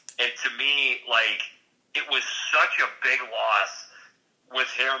game. And to me, it was such a big loss with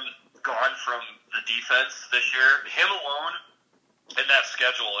him gone from the defense this year. Him alone in that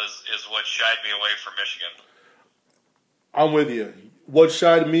schedule is what shied me away from Michigan. I'm with you. What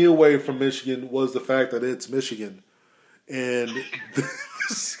shied me away from Michigan was the fact that it's Michigan. And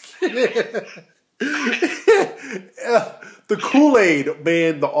the Kool-Aid,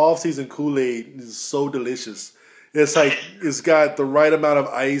 man, the off-season Kool-Aid is so delicious. It's like it's got the right amount of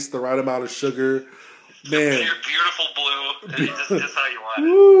ice, the right amount of sugar. Man, beautiful blue, just how you want it.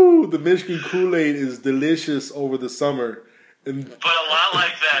 Woo, the Michigan Kool-Aid is delicious over the summer. But a lot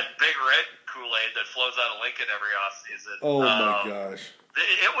like that Big Red Kool-Aid that flows out of Lincoln every offseason. Oh my gosh!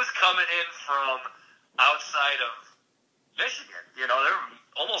 It was coming in from outside of Michigan. There were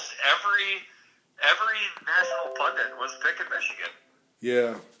almost every national pundit was picking Michigan.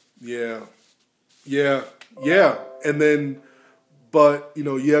 Yeah. And then, but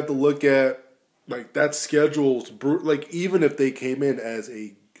you have to look at that schedule's even if they came in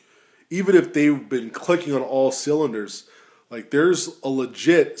even if they've been clicking on all cylinders, there's a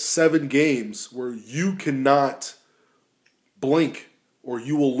legit 7 games where you cannot blink or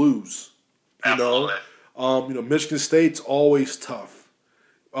you will lose. Absolutely. Michigan State's always tough.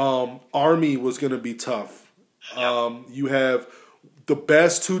 Army was going to be tough. You have the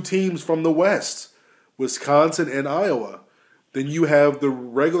best 2 teams from the West, Wisconsin and Iowa. Then you have the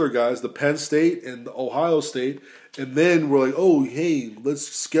regular guys, the Penn State and the Ohio State. And then we're like, oh, hey, let's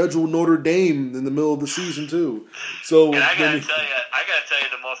schedule Notre Dame in the middle of the season too. So and I gotta tell you,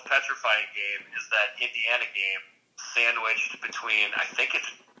 the most petrifying game is that Indiana game sandwiched between, I think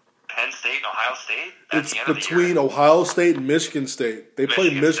it's Penn State and Ohio State. At It's the end of the between year. Ohio State and Michigan State. They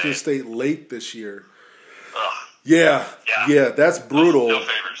played Michigan Michigan State late this year. Ugh. Yeah, that's brutal. No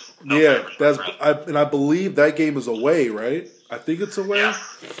favors. No Yeah, favors, my friend. I believe that game is away, right? I think it's away. Yeah,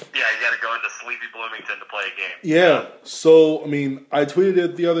 you got to go into sleepy Bloomington to play a game. Yeah. So I mean, I tweeted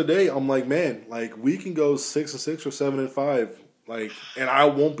it the other day. I'm like, man, like we can go 6-6 or 7-5, like, and I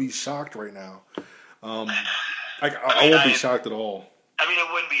won't be shocked right now. I won't be shocked at all. I mean, it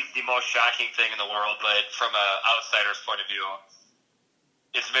wouldn't be the most shocking thing in the world, but from an outsider's point of view,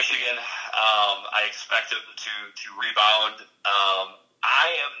 it's Michigan. I expect them to rebound.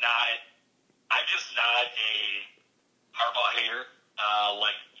 I'm just not a Harbaugh hater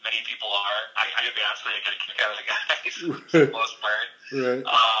like many people are. I gotta be honest with you, I get a kick out of the guys for the most part. Right.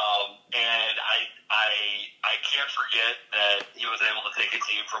 And I can't forget that he was able to take a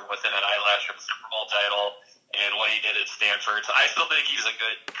team from within an eyelash of a Super Bowl title and what he did at Stanford. So I still think he's a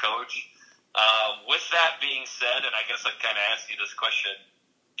good coach. With that being said, and I guess I kind of asked you this question,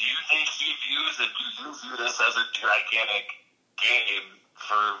 do you think he views and do you view this as a gigantic game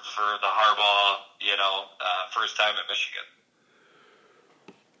for the Harbaugh, first time at Michigan?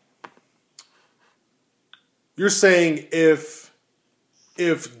 You're saying if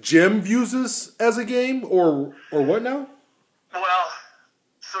Jim views this as a game or what now? Well,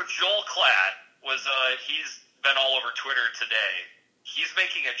 so Joel Klatt was he's been all over Twitter today. He's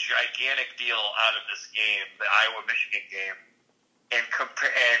making a gigantic deal out of this game, the Iowa-Michigan game, and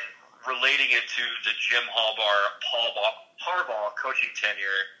relating it to the Jim Harbaugh coaching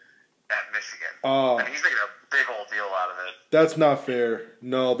tenure at Michigan. And he's making a big old deal out of it. That's not fair.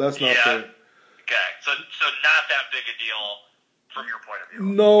 No, that's not fair. Okay, so not that big a deal from your point of view.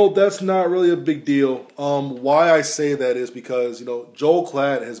 No, that's not really a big deal. Why I say that is because, Joel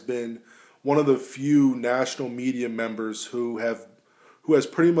Klatt has been one of the few national media members who has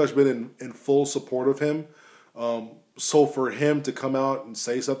pretty much been in full support of him. So for him to come out and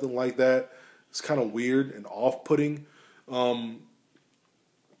say something like that, it's kind of weird and off-putting.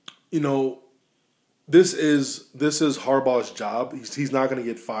 This is Harbaugh's job. He's not going to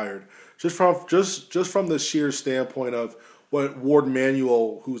get fired. Just from the sheer standpoint of what Ward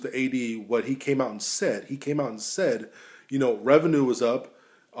Manuel, who's the AD, what he came out and said. He came out and said, revenue was up.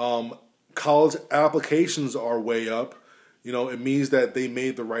 College applications are way up. It means that they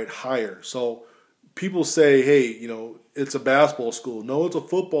made the right hire. So people say, hey, it's a basketball school. No, it's a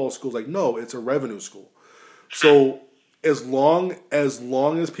football school. It's like, no, it's a revenue school. So as long as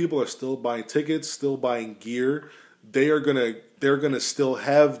people are still buying tickets, still buying gear, they're gonna still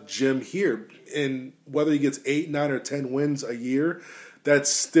have Jim here. And whether he gets 8, 9, or 10 wins a year, that's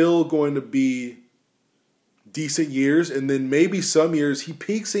still going to be decent years. And then maybe some years he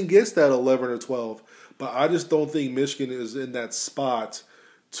peaks and gets that 11 or 12. But I just don't think Michigan is in that spot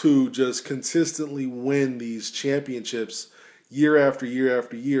to just consistently win these championships year after year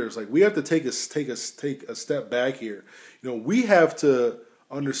after year. It's like we have to take a step back here. We have to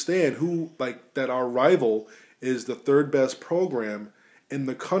understand that our rival is the third best program in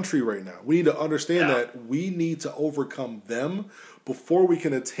the country right now. We need to understand that we need to overcome them before we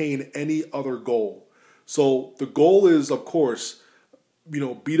can attain any other goal. So the goal is, of course,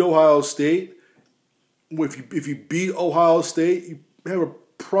 beat Ohio State. If you beat Ohio State, you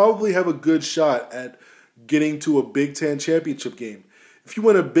probably have a good shot at getting to a Big Ten championship game. If you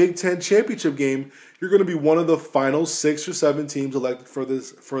win a Big Ten championship game, you're going to be one of the final 6 or 7 teams elected for the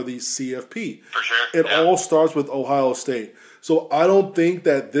CFP. For sure. It all starts with Ohio State. So I don't think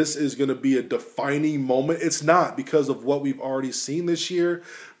that this is going to be a defining moment. It's not, because of what we've already seen this year.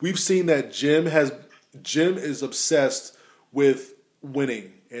 We've seen that Jim is obsessed with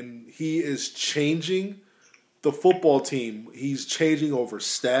winning, and he is changing the football team. He's changing over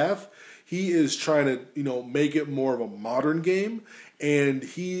staff. He is trying to, make it more of a modern game, and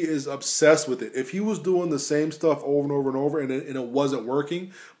he is obsessed with it. If he was doing the same stuff over and over and over and it wasn't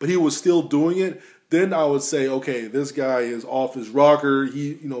working, but he was still doing it, then I would say, okay, this guy is off his rocker.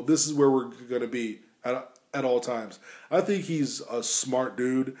 This is where we're going to be at all times. I think he's a smart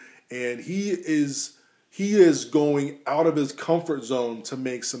dude, and he is going out of his comfort zone to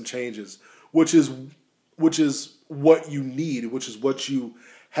make some changes, which is what you need, which is what you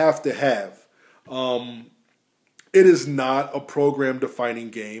have to have. It is not a program-defining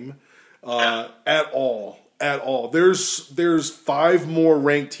game at all. At all. There's 5 more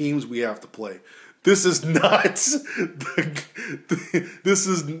ranked teams we have to play. This is not. This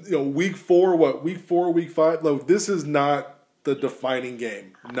is week 4. Week 4, week 5. No, this is not the defining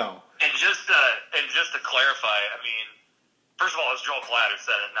game. No. And just to clarify, I mean, first of all, it's Joel Klatt who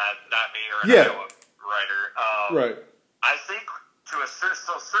said it, not me or an Iowa writer. Right. I think to a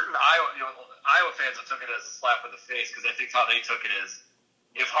certain Iowa fans that took it as a slap in the face because I think how they took it is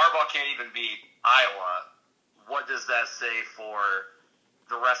if Harbaugh can't even beat Iowa, what does that say for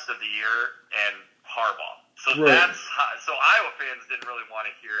the rest of the year and Harbaugh? So so Iowa fans didn't really want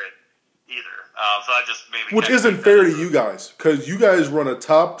to hear it either. So I just maybe which isn't fair to you guys because you guys run a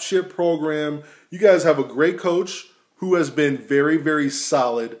top shit program. You guys have a great coach who has been very, very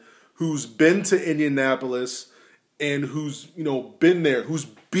solid, who's been to Indianapolis and who's been there, who's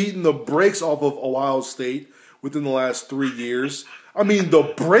beaten the brakes off of Ohio State within the last 3 years. I mean, the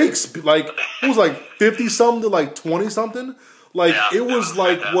brakes, like, it was like 50-something to like 20-something. Like, it was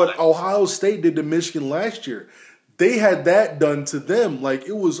like fantastic. What Ohio State did to Michigan last year. They had that done to them. Like,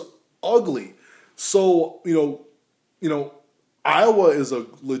 it was ugly. So, Iowa is a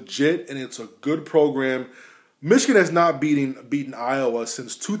legit and it's a good program. Michigan has not beaten Iowa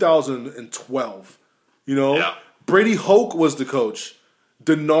since 2012. Brady Hoke was the coach.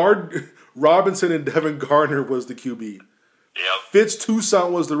 Denard Robinson and Devin Gardner was the QB. Yep. Fitz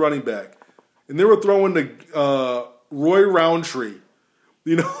Toussaint was the running back. And they were throwing the Roy Roundtree.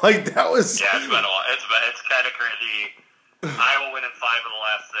 Like that was... Yeah, it's kind of crazy. Iowa winning 5 of the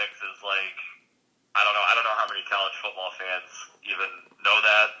last 6 is like... I don't know how many college football fans even know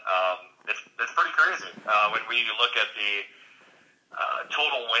that. It's pretty crazy. When we look at the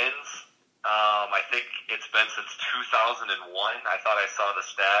total wins, I think it's been since 2001. I thought I saw the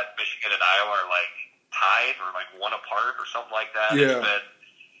stat. Michigan and Iowa are like tied or like 1 apart or something like that. Yeah.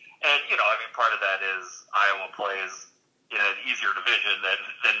 Part of that is Iowa plays in an easier division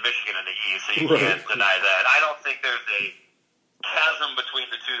than Michigan in the East, so you can't deny that. I don't think there's a chasm between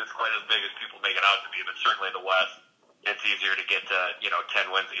the two that's quite as big as people make it out to be, but certainly in the West, it's easier to get to 10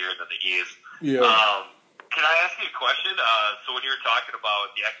 wins a year than the East. Yeah. Can I ask you a question? So when you were talking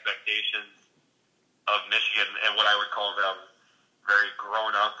about the expectations of Michigan and what I would call them very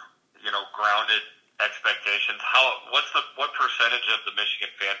grown up, grounded expectations, what percentage of the Michigan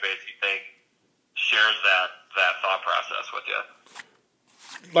fan base you think shares that thought process with you?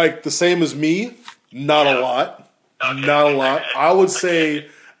 Like the same as me? Not a lot. Okay. Not a lot. I would say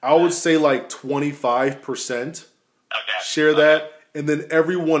like 25% share that, and then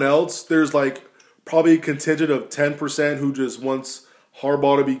everyone else, there's like probably a contingent of 10% who just wants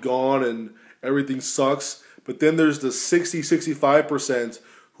Harbaugh to be gone and everything sucks. But then there's the 65%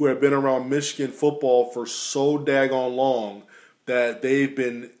 who have been around Michigan football for so daggone long that they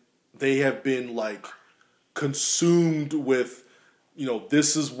have been like consumed with,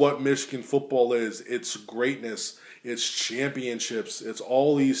 this is what Michigan football is. It's greatness. It's championships. It's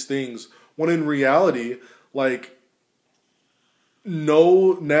all these things. When in reality, like,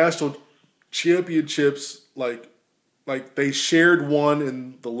 no national championships, like they shared one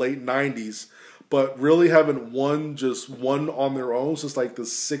in the late 90s, but really haven't won just one on their own since like the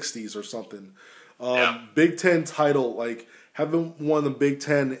 60s or something. Big Ten title, like, haven't won the Big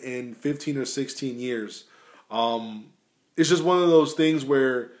Ten in 15 or 16 years. It's just one of those things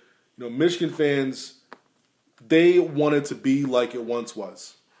where, Michigan fans, they want it to be like it once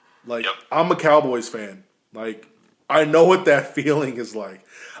was. Like, I'm a Cowboys fan. Like, I know what that feeling is like.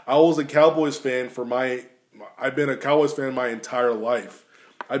 I was a Cowboys fan I've been a Cowboys fan my entire life.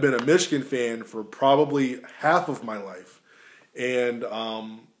 I've been a Michigan fan for probably half of my life. And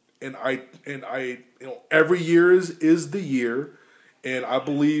I every year is the year, and I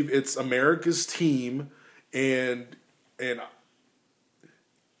believe it's America's team, and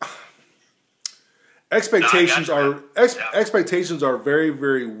expectations are very,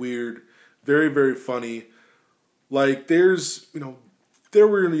 very weird, very, very funny. Like there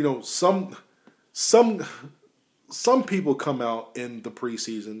were some people come out in the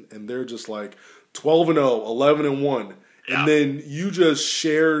preseason and they're just like 12-0, 11-1, and then you just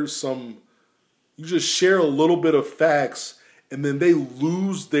share a little bit of facts, and then they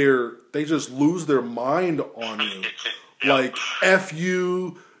just lose their mind on you. Like, F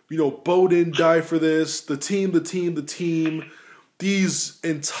you, Bo didn't die for this, the team, these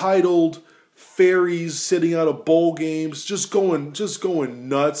entitled fairies sitting out of bowl games, just going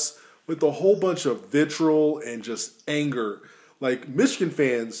nuts with a whole bunch of vitriol and just anger. Like, Michigan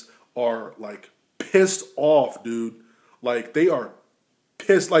fans are like pissed off, dude. Like, they are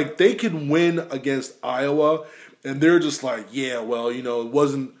pissed. Like, they can win against Iowa, and they're just like, yeah, well, it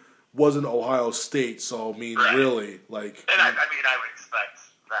wasn't Ohio State, so, really, like... And I would expect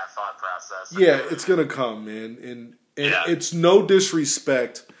that thought process. Yeah, it's going to come, man. And it's no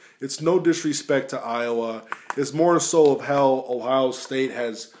disrespect. It's no disrespect to Iowa. It's more so of how Ohio State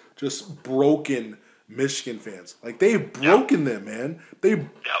has just broken Michigan fans. Like, they've broken them, man.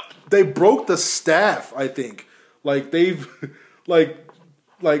 They broke the staff, I think. Like, they've like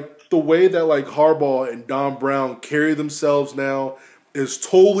the way that like Harbaugh and Don Brown carry themselves now is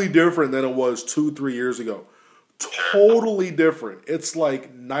totally different than it was 2-3 years ago. Totally different. It's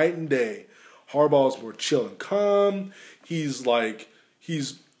like night and day. Harbaugh's more chill and calm. He's doing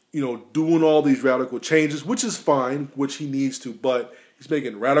all these radical changes, which is fine, which he needs to, but he's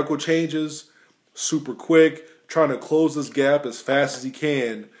making radical changes super quick, trying to close this gap as fast as he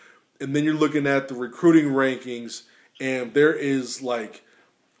can. And then you're looking at the recruiting rankings, and there's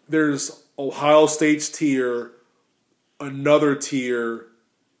Ohio State's tier, another tier,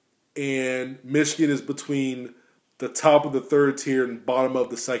 and Michigan is between the top of the third tier and bottom of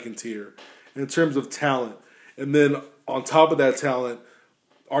the second tier in terms of talent. And then on top of that talent,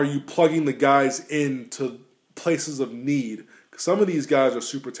 are you plugging the guys into places of need? 'Cause some of these guys are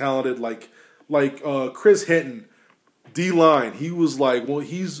super talented, like Chris Hinton, D-line. He was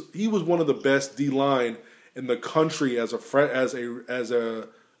he was one of the best D-line in the country as a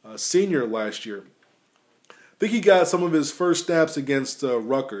senior last year. I think he got some of his first snaps against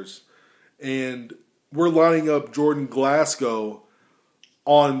Rutgers, and we're lining up Jordan Glasgow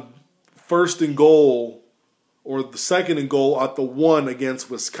on first and goal or the second and goal at the 1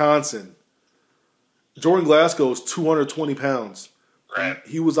 against Wisconsin. Jordan Glasgow is 220 pounds. Right.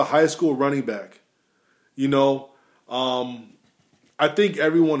 He was a high school running back. I think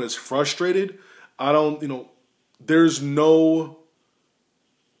everyone is frustrated. There's no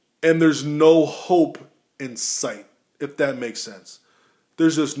hope in sight, if that makes sense.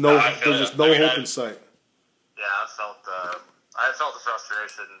 There's just no hope in sight. Yeah, I felt the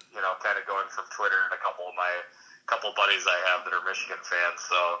frustration, kind of going from Twitter and a couple buddies I have that are Michigan fans.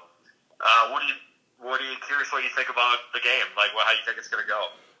 So, what are you curious what you think about the game? Like, how you think it's going to go?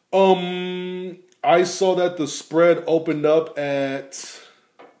 I saw that the spread opened up at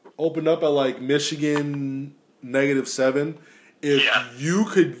like Michigan -7.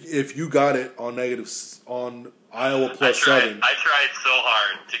 If you got it on Iowa +7. I tried so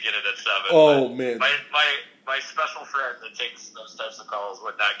hard to get it at 7. Oh man. My special friend that takes those types of calls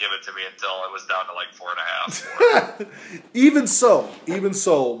would not give it to me until it was down to like 4.5. Even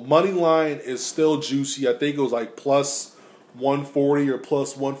so, money line is still juicy. I think it was like +140 or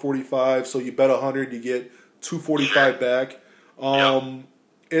 +145. So you bet 100, you get 245 back.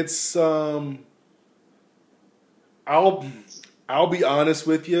 It's I'll be honest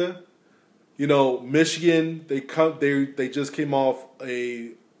with you. Michigan, they just came off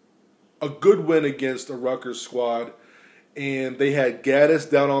a good win against a Rutgers squad, and they had Gaddis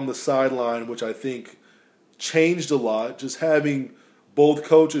down on the sideline, which I think changed a lot. Just having both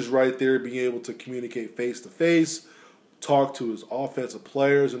coaches right there, being able to communicate face to face, talk to his offensive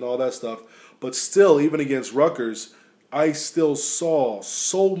players and all that stuff. But still, even against Rutgers, I still saw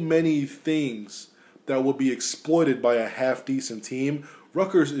so many things that will be exploited by a half-decent team.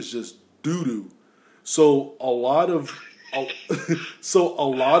 Rutgers is just doo-doo. So a lot of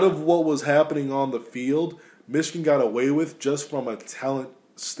what was happening on the field, Michigan got away with just from a talent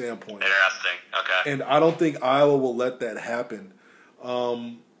standpoint. Interesting. Okay. And I don't think Iowa will let that happen.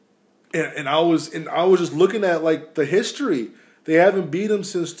 And I was just looking at like the history. They haven't beat them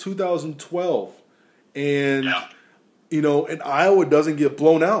since 2012, and and Iowa doesn't get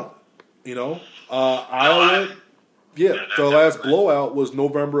blown out. Iowa. The last blowout was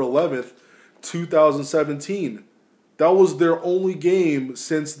November 11th, 2017. That was their only game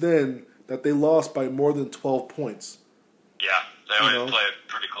since then that they lost by more than 12 points. Yeah, they always play it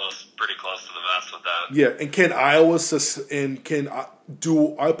pretty close to the vest with that. Yeah, and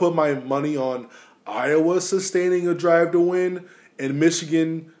do I put my money on Iowa sustaining a drive to win and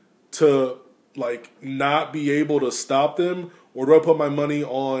Michigan to not be able to stop them, or do I put my money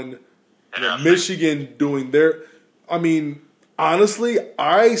on Michigan doing their? I mean, honestly,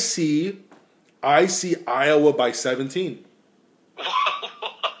 I see Iowa by 17.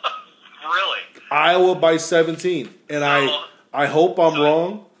 Really? Iowa by 17. And I hope I'm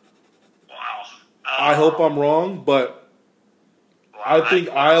wrong. Wow. I hope I'm wrong, but I think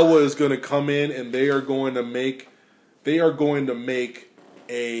Iowa is going to come in and they're going to make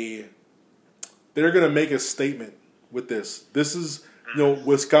a statement with this. This is,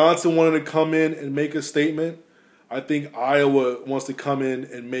 Wisconsin wanted to come in and make a statement. I think Iowa wants to come in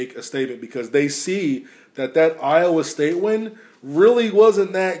and make a statement because they see that Iowa State win really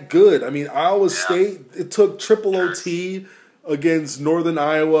wasn't that good. I mean, Iowa State, it took triple OT against Northern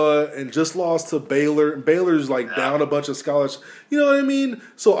Iowa and just lost to Baylor. And Baylor's down a bunch of scholarships. You know what I mean?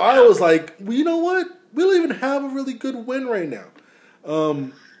 So Iowa's like, well, you know what? We don't even have a really good win right now.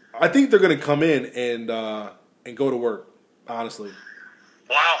 I think they're going to come in and go to work. Honestly.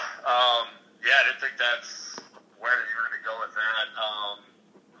 Wow. Yeah, I didn't think that's where you were going to go with that.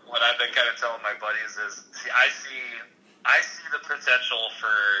 What I've been kind of telling my buddies is, I see the potential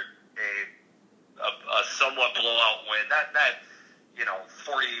for a somewhat blowout win. Not 48-7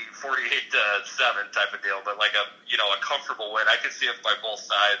 type of deal, but like a comfortable win. I can see it by both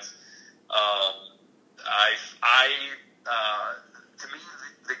sides. To me,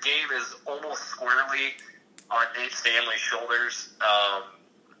 the game is almost squarely on Nate Stanley's shoulders.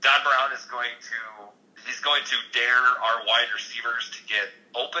 Don Brown is going to dare our wide receivers to get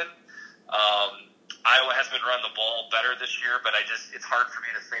open. Iowa has been running the ball better this year, but it's hard for me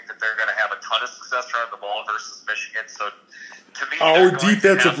to think that they're going to have a ton of success running the ball versus Michigan. So to me, our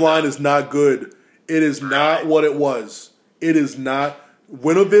defensive line is not good. It is not what it was. It is not.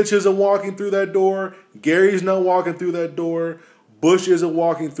 Winovich isn't walking through that door. Gary's not walking through that door. Bush isn't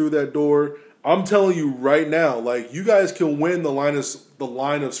walking through that door. I'm telling you right now, like, you guys can win the line of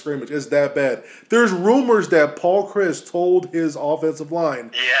scrimmage. It's that bad. There's rumors that Paul Chryst told his offensive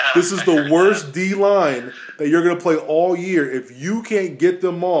line, this is the worst D-line that you're going to play all year. If you can't get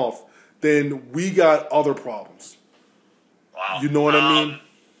them off, then we got other problems. Wow. You know what I mean?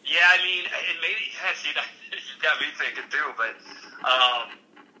 Yeah, I mean, and maybe you got me thinking too, but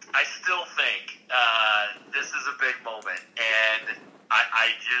I still think this is a big moment, and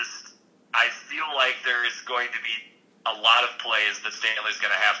I feel like there is going to be a lot of plays that Stanley's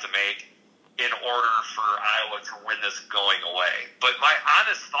going to have to make in order for Iowa to win this going away. But my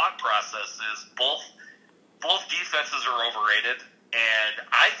honest thought process is both defenses are overrated, and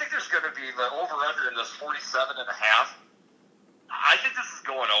I think there's going to be the over-under in this 47.5. I think this is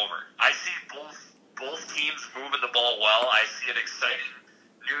going over. I see both teams moving the ball well. I see an exciting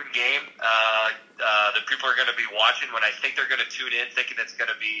noon game that people are going to be watching when I think they're going to tune in thinking it's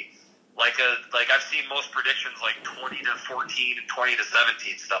going to be like I've seen most predictions like 20-14 and 20-17,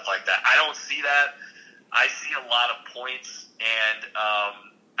 stuff like that. I don't see that. I see a lot of points, and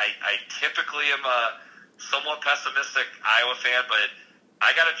I typically am a somewhat pessimistic Iowa fan, but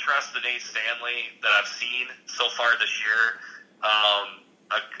I got to trust the Nate Stanley that I've seen so far this year. A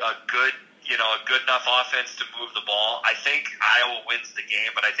good enough offense to move the ball. I think Iowa wins the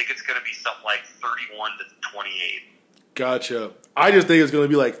game, but I think it's going to be something like 31-28. Gotcha. I just think it's going to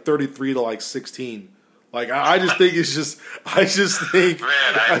be like 33-16. Like, I just think it's just. I just think. Man,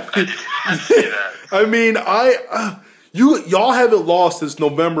 I see that. I mean, y'all haven't lost since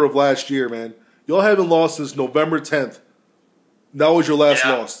November of last year, man. Y'all haven't lost since November 10th. That was your last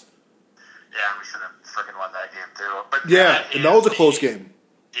loss. Yeah, we should have freaking won that game too. But yeah, and that was a close game.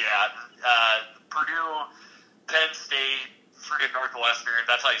 Yeah, Purdue, Penn State, friggin' Northwestern.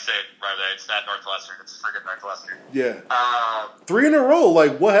 That's how you say it, right? It's not Northwestern. It's friggin' Northwestern. Yeah. 3 in a row.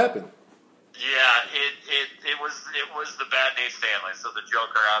 Like, what happened? Yeah, it was the bad Nate Stanley. So the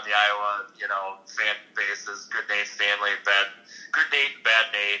joke around the Iowa, fan base is good Nate Stanley, good Nate,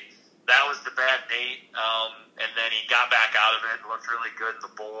 bad Nate. That was the bad Nate, and then he got back out of it, looked really good at the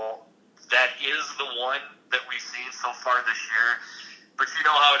bowl. That is the one that we've seen so far this year. But you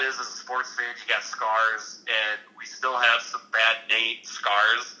know how it is as a sports fan, you got scars, and we still have some bad Nate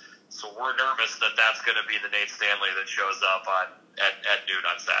scars. So we're nervous that that's going to be the Nate Stanley that shows up at noon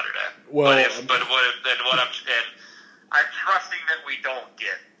on Saturday. Well, I'm trusting that we don't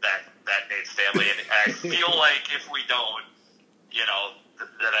get that Nate Stanley, and I feel like if we don't,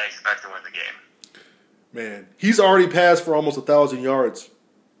 that I expect to win the game. Man, he's already passed for almost 1,000 yards.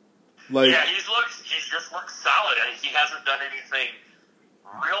 Yeah, he's just looked solid. He hasn't done anything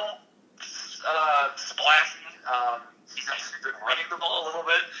real splashy. He's actually been running the ball a little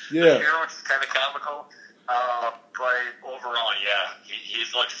bit this year, which is kind of comical. But overall, yeah,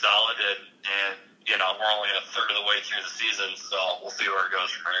 he's looked solid, and we're only a third of the way through the season, so we'll see where it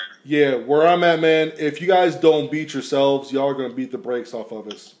goes from here. Yeah, where I'm at, man, if you guys don't beat yourselves, y'all are going to beat the brakes off of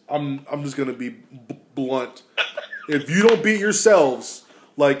us. I'm just going to be blunt. If you don't beat yourselves,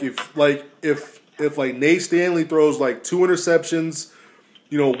 if Nate Stanley throws like 2 interceptions,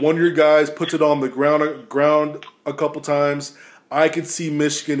 one of your guys puts it on the ground a couple times, I could see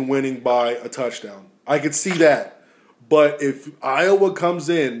Michigan winning by a touchdown. I could see that. But if Iowa comes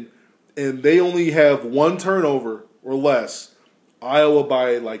in and they only have 1 turnover or less, Iowa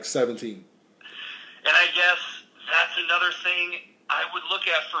by like 17. And I guess that's another thing I would look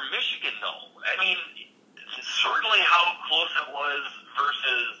at for Michigan, though. I mean, certainly how close it was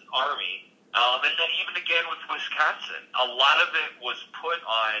versus Army. And then even again with Wisconsin, a lot of it was put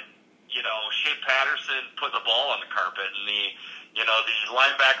on, Shea Patterson putting the ball on the carpet, and the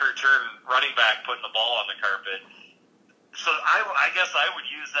linebacker turned running back putting the ball on the carpet. So I guess I would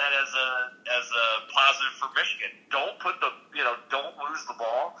use that as a positive for Michigan. Don't don't lose the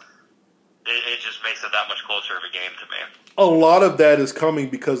ball. It just makes it that much closer of a game to me. A lot of that is coming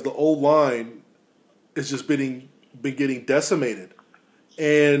because the O-line is just been getting decimated.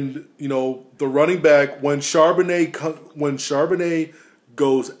 And, the running back, when Charbonnet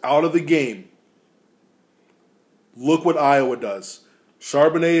goes out of the game, look what Iowa does.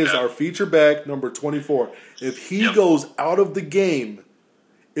 Charbonnet is our feature back, number 24. If he goes out of the game,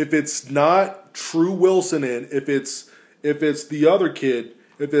 if it's not True Wilson if it's the other kid,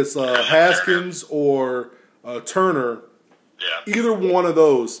 if it's Haskins or Turner, either one of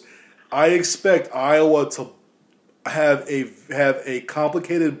those, I expect Iowa to have a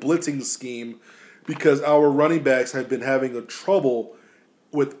complicated blitzing scheme because our running backs have been having a trouble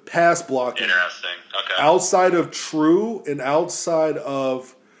with pass blocking. Interesting. Okay. Outside of True and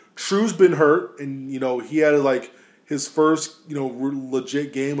True's been hurt, and he had his first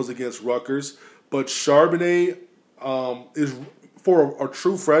legit game was against Rutgers, but Charbonnet is for a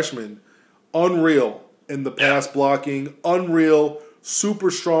true freshman, unreal in the pass blocking, unreal, super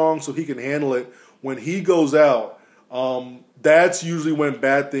strong, so he can handle it. When he goes out, that's usually when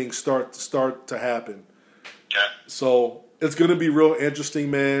bad things start to happen. Okay. So it's going to be real interesting,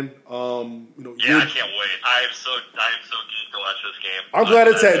 man. I can't wait. I am so geeked to watch this game. I'm glad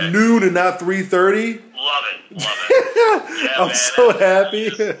it's at noon and not 3:30. Love it. I'm so happy.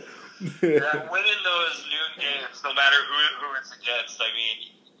 Winning those noon games, no matter who it's against. I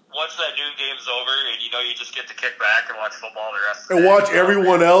mean, once that noon game's over, and you just get to kick back and watch football the rest of the day. And watch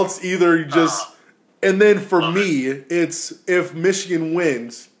everyone else either just. And then for me, it's if Michigan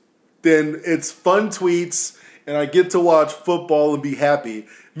wins, then it's fun tweets, and I get to watch football and be happy.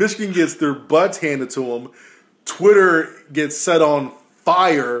 Michigan gets their butts handed to them. Twitter gets set on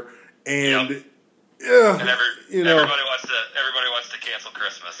fire, and everybody wants to cancel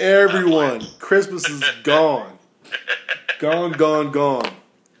Christmas. Everyone, Christmas is gone, gone.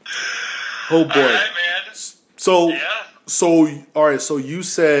 Oh boy! All right, man. So all right. So you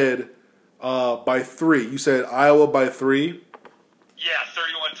said by 3. You said Iowa by 3. Yeah,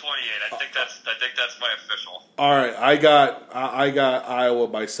 31-28. I think that's my official. All right, I got Iowa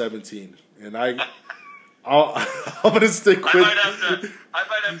by 17, and I'm gonna stick with. I might have to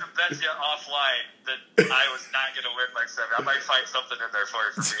bet you offline that Iowa's not gonna win by 7. I might find something in there for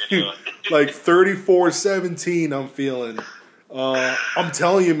me anyway. Like 34-17, I'm feeling. I'm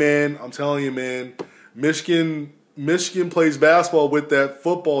telling you, man. Michigan plays basketball with that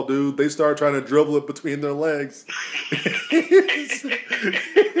football, dude. They start trying to dribble it between their legs. But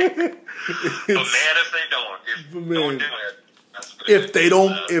man, if they don't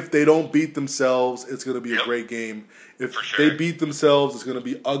do it. If they don't beat themselves, it's going to be a great game. If they beat themselves, it's going to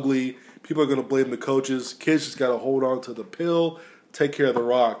be ugly. People are going to blame the coaches. Kids just got to hold on to the pill, take care of the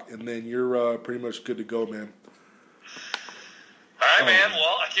rock, and then you're pretty much good to go, man. All right, man.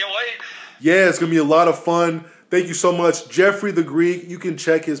 Well, I can't wait. Yeah, it's going to be a lot of fun. Thank you so much, Jeffrey the Greek. You can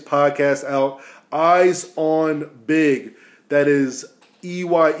check his podcast out, Eyes on Big. That is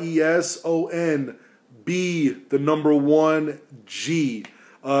EYESON B, the number 1 G.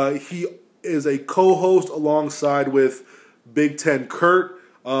 He is a co-host alongside with Big Ten Kurt.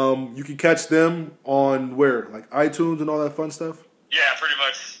 You can catch them on where? Like iTunes and all that fun stuff? Yeah, pretty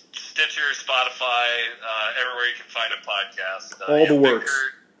much. Stitcher, Spotify, everywhere you can find a podcast. All the works.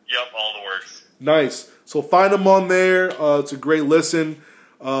 Yep, all the works. Nice. So find them on there. It's a great listen.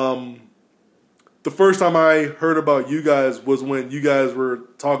 The first time I heard about you guys was when you guys were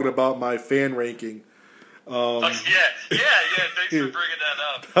talking about my fan ranking. Thanks for bringing that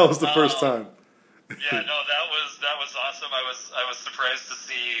up. That was the first time. Yeah, no, that was awesome. I was surprised to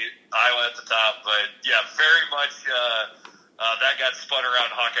see Iowa at the top, but yeah, very much that got spun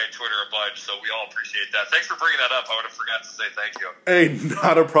around Hawkeye Twitter a bunch, so we all appreciate that. Thanks for bringing that up. I would have forgot to say thank you. Hey,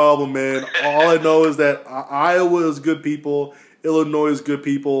 not a problem, man. All I know is that Iowa is good people, Illinois is good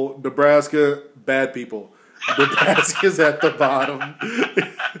people, Nebraska, bad people. Nebraska's at the bottom.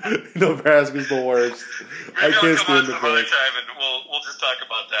 Nebraska's the worst. Maybe I can't stand Nebraska. Other time, and we'll just talk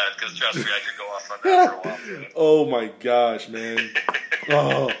about that because trust me, I could go off on that for a while. Oh my gosh, man.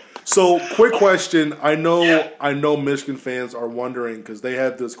 Oh. So, quick question. I know Michigan fans are wondering because they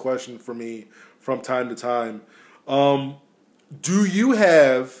have this question for me from time to time. Do you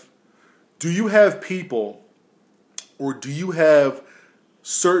have people, or do you have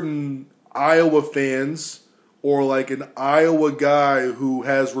certain Iowa fans, or like an Iowa guy who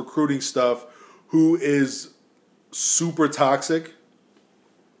has recruiting stuff, who is super toxic?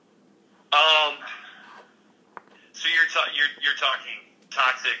 So you're talking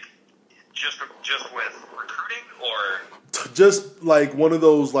toxic just with recruiting, or just like one of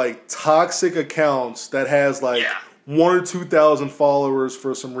those like toxic accounts that has like 1,000 or 2,000 followers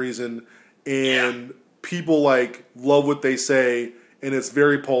for some reason, and people like love what they say, and it's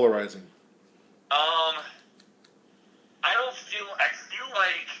very polarizing. I feel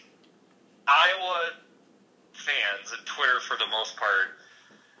like Iowa fans and Twitter, for the most part,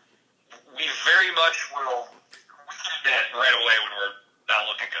 we very much will admit right away when we're not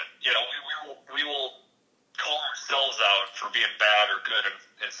looking good. You know, we will call ourselves out for being bad or good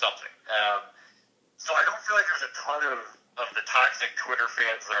in something. So I don't feel like there's a ton of the toxic Twitter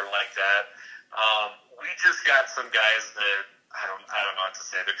fans that are like that. We just got some guys that I don't know what to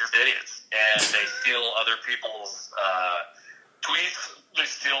say. They're just idiots, and they steal other people's tweets. They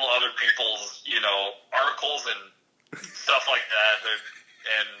steal other people's articles and stuff like that.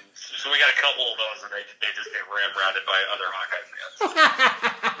 And so we got a couple of those, and they just get ramrodded by other Hawkeye fans.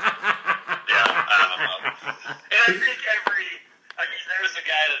 Yeah, I don't know. And I think there's a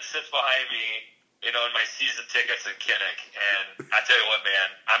guy that sits behind me, in my season tickets in Kinnick, and I tell you what,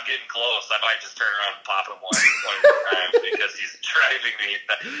 man, I'm getting close. I might just turn around and pop him one time because he's driving me.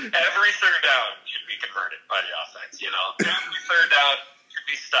 Every third down should be converted by the offense, Every third down should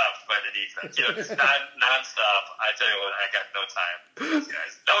be stopped by the defense. Just nonstop. I tell you what, I got no time for those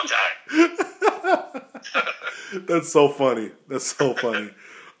guys. No time. That's so funny.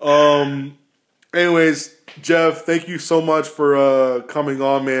 Anyways, Jeff, thank you so much for coming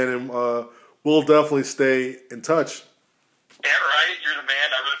on, man, and we'll definitely stay in touch. Yeah, right. You're the man.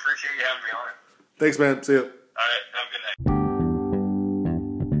 I really appreciate you having me on. Thanks, man. See you. All right. Have a good night.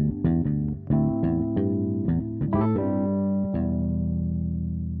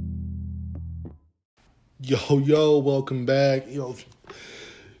 Yo, welcome back.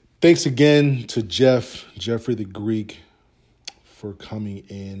 Thanks again to Jeffrey the Greek, for coming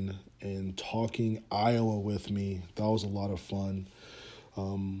in and talking Iowa with me. That was a lot of fun.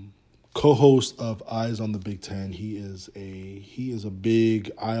 Co-host of Eyes on the Big Ten. He is a big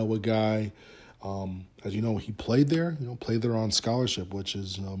Iowa guy. As you know, he played there. Played there on scholarship, which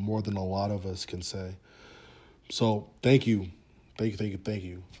is more than a lot of us can say. So thank you. I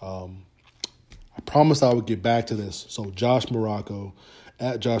promised I would get back to this. So Josh Morocco,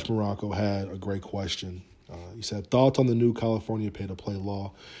 at Josh Morocco, had a great question. He said, thoughts on the new California pay-to-play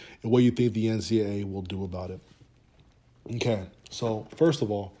law and what you think the NCAA will do about it. Okay, so first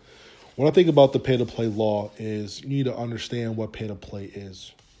of all, when I think about the pay-to-play law is you need to understand what pay-to-play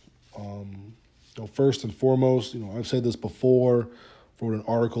is. First and foremost, I've said this before, wrote an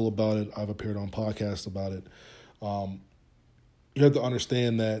article about it, I've appeared on podcasts about it. You have to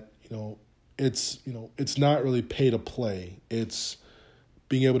understand that, it's not really pay-to-play. It's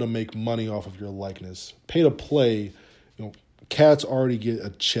being able to make money off of your likeness. Pay-to-play, cats already get a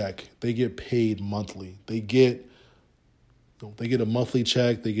check. They get paid monthly. They get a monthly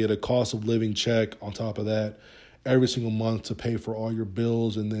check. They get a cost of living check on top of that every single month to pay for all your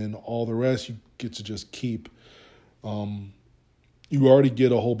bills, and then all the rest you get to just keep. You already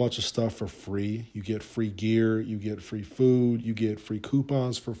get a whole bunch of stuff for free. You get free gear. You get free food. You get free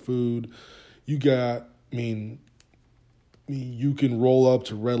coupons for food. You got, you can roll up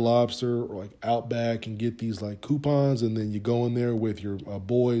to Red Lobster or like Outback and get these like coupons, and then you go in there with your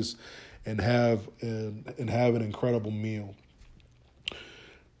boys and have an incredible meal.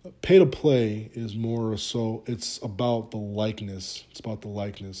 Pay to play is more so it's about the likeness.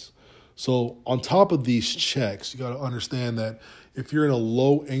 So on top of these checks, you got to understand that if you're in a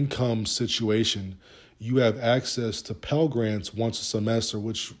low income situation, you have access to Pell Grants once a semester,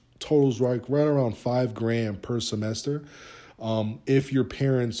 which totals right around $5,000 per semester. If your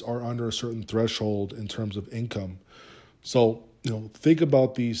parents are under a certain threshold in terms of income. So, think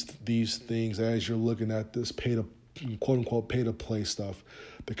about these things as you're looking at this quote unquote pay to play stuff.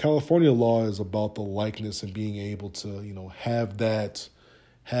 The California law is about the likeness and being able to,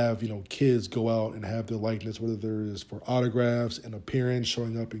 have kids go out and have their likeness, whether there is for autographs and appearance,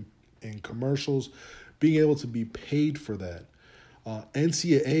 showing up in commercials, being able to be paid for that.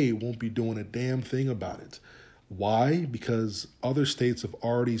 NCAA won't be doing a damn thing about it. Why? Because other states have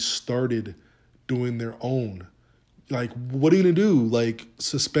already started doing their own. Like, what are you going to do? Like,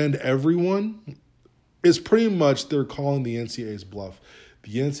 suspend everyone? It's pretty much they're calling the NCAA's bluff.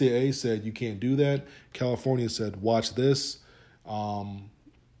 The NCAA said you can't do that. California said, watch this. And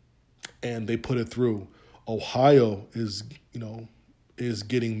they put it through. Ohio is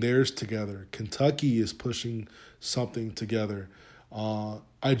getting theirs together. Kentucky is pushing something together.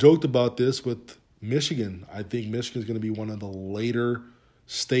 I joked about this with Michigan. I think Michigan is going to be one of the later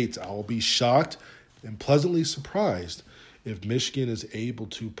states. I will be shocked and pleasantly surprised if Michigan is able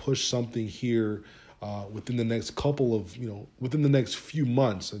to push something here within the next within the next few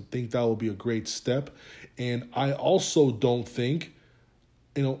months, I think that will be a great step. And I also don't think,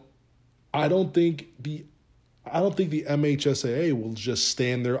 I don't think the MHSAA will just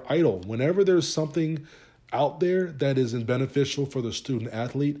stand there idle. Whenever there's something out there that isn't beneficial for the student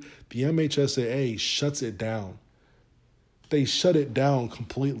athlete, the MHSAA shuts it down. They shut it down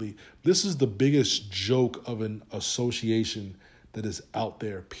completely. This is the biggest joke of an association that is out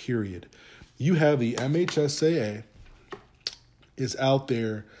there, period. You have the MHSAA is out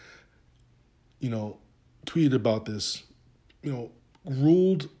there, tweeted about this,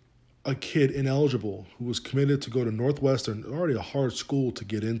 ruled a kid ineligible who was committed to go to Northwestern, already a hard school to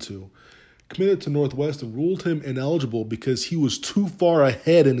get into, committed to Northwestern, ruled him ineligible because he was too far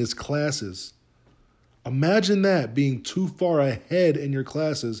ahead in his classes. Imagine that, being too far ahead in your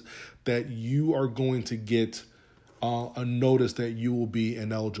classes, that you are going to get a notice that you will be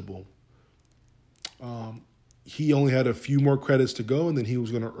ineligible. He only had a few more credits to go, and then he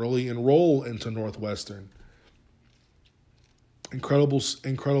was going to early enroll into Northwestern. Incredible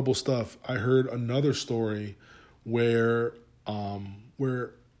stuff. I heard another story where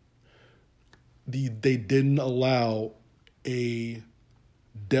they didn't allow a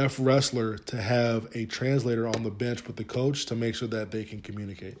deaf wrestler to have a translator on the bench with the coach to make sure that they can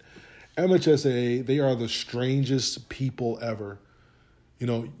communicate. MHSAA, they are the strangest people ever.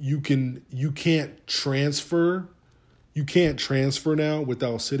 You can't transfer now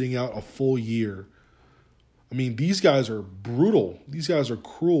without sitting out a full year. I mean, these guys are brutal. These guys are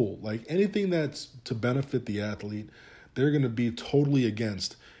cruel. Like, anything that's to benefit the athlete, they're going to be totally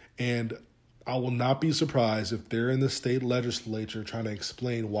against. And I will not be surprised if they're in the state legislature trying to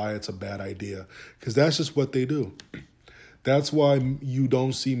explain why it's a bad idea, because that's just what they do. That's why you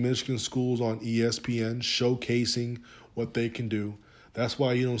don't see Michigan schools on ESPN showcasing what they can do. That's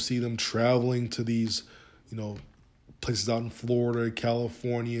why you don't see them traveling to these, places out in Florida,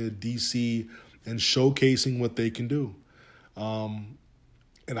 California, D.C., and showcasing what they can do. And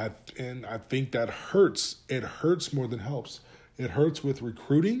I think that hurts. It hurts more than helps. It hurts with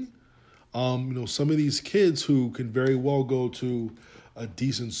recruiting. Some of these kids who can very well go to a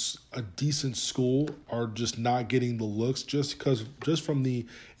decent school are just not getting the looks just from the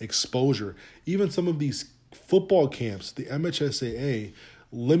exposure. Even some of these football camps, the MHSAA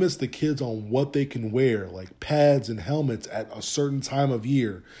limits the kids on what they can wear, like pads and helmets at a certain time of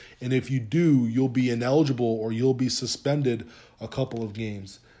year. And if you do, you'll be ineligible or you'll be suspended a couple of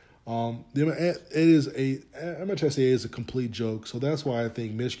games. MHSAA is a complete joke. So that's why I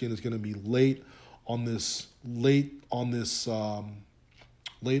think Michigan is going to be late on this,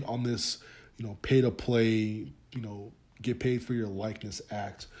 pay to play, get paid for your likeness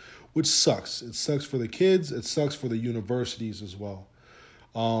act, which sucks. It sucks for the kids. It sucks for the universities as well.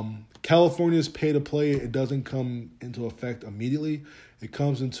 California's pay to play, it doesn't come into effect immediately. It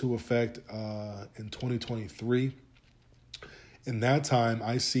comes into effect in 2023. In that time,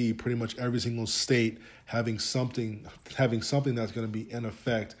 I see pretty much every single state having something that's going to be in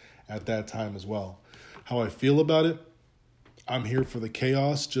effect at that time as well. How I feel about it, I'm here for the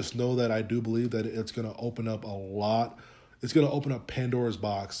chaos. Just know that I do believe that it's going to open up a lot. It's going to open up Pandora's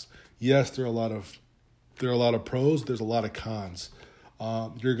box. Yes, there are a lot of pros. There's a lot of cons.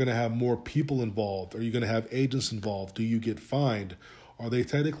 You're going to have more people involved. Are you going to have agents involved? Do you get fined? Are they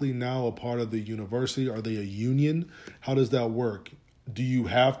technically now a part of the university? Are they a union? How does that work? Do you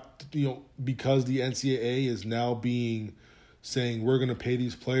have to, because the NCAA is now saying we're going to pay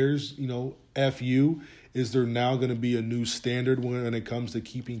these players, F you, is there now going to be a new standard when it comes to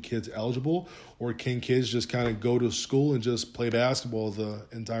keeping kids eligible? Or can kids just kind of go to school and just play basketball the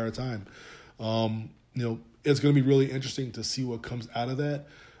entire time? It's going to be really interesting to see what comes out of that.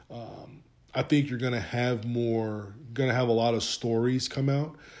 I think you're going to have a lot of stories come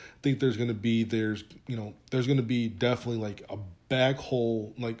out. I think there's going to be definitely like a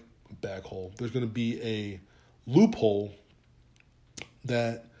baghole. There's going to be a loophole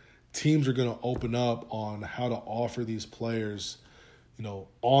that teams are going to open up on how to offer these players,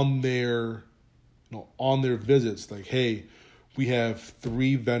 on their visits. Like, hey, we have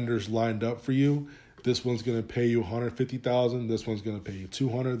 3 vendors lined up for you. This one's going to pay you $150,000. This one's going to pay you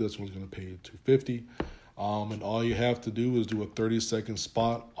 $200,000. This one's going to pay you $250,000. And all you have to do is do a 30-second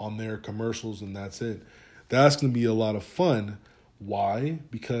spot on their commercials, and that's it. That's going to be a lot of fun. Why?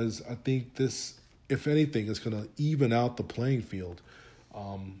 Because I think this, if anything, is going to even out the playing field.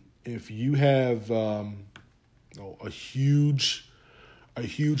 If you have a huge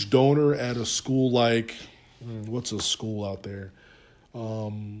donor at a school like, what's a school out there?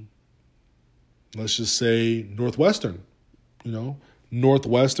 Let's just say Northwestern.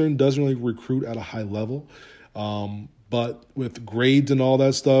 Northwestern doesn't really recruit at a high level. But with grades and all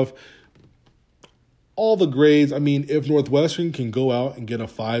that stuff, all the grades, I mean, if Northwestern can go out and get a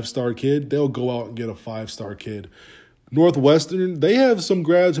 5-star kid, they'll go out and get a 5-star kid. Northwestern, they have some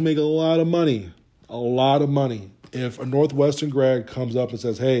grads who make a lot of money. If a Northwestern grad comes up and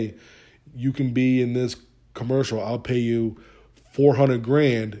says, hey, you can be in this commercial, I'll pay you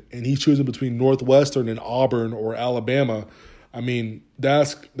 $400,000, and he's choosing between Northwestern and Auburn or Alabama, I mean,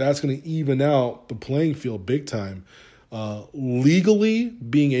 that's going to even out the playing field big time. Legally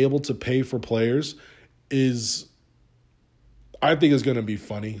being able to pay for players I think is going to be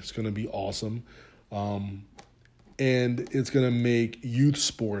funny. It's going to be awesome. And it's going to make youth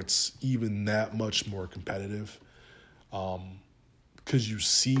sports even that much more competitive. Because you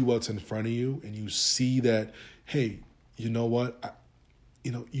see what's in front of you and you see that, hey, you know what?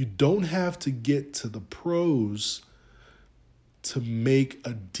 You don't have to get to the pros to make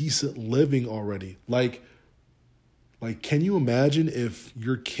a decent living already. Like, can you imagine if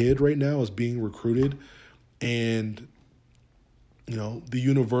your kid right now is being recruited and, the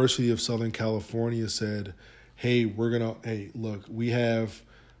University of Southern California said, hey, look, we have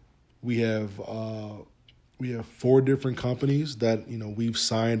 4 different companies that, we've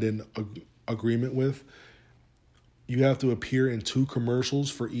signed an agreement with. You have to appear in 2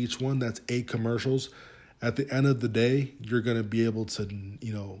 commercials for each one. That's 8 commercials. At the end of the day, you're going to be able to,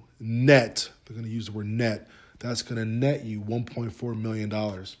 net. They're going to use the word net. That's going to net you $1.4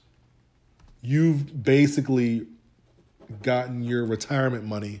 million. You've basically gotten your retirement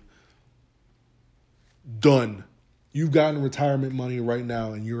money done. You've gotten retirement money right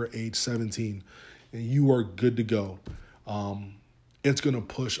now and you're age 17 and you are good to go. It's going to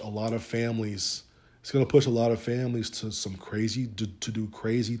push a lot of families. It's going to push a lot of families to some to do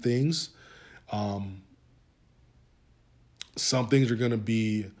crazy things. Some things are going to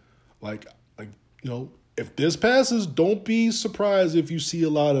be like, if this passes, don't be surprised if you see a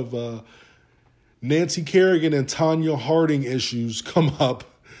lot of Nancy Kerrigan and Tanya Harding issues come up.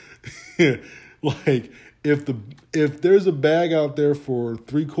 Like if there's a bag out there for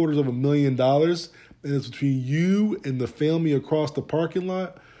 $750,000 and it's between you and the family across the parking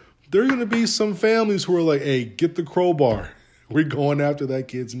lot, there are going to be some families who are like, hey, get the crowbar. We're going after that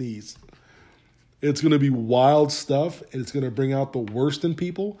kid's knees. It's going to be wild stuff, and it's going to bring out the worst in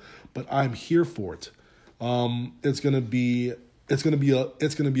people, but I'm here for it. It's going to be a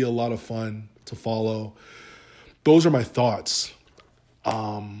lot of fun to follow. Those are my thoughts.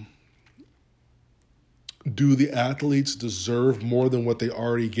 Do the athletes deserve more than what they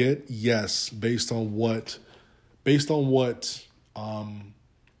already get? Yes, based on what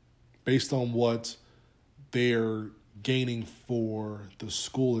they're gaining for the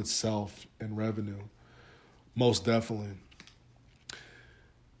school itself and revenue. Most definitely.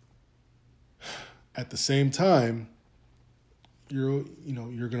 At the same time, you're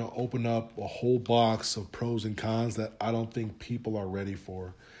going to open up a whole box of pros and cons that I don't think people are ready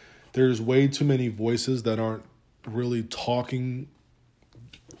for. There's way too many voices that aren't really talking.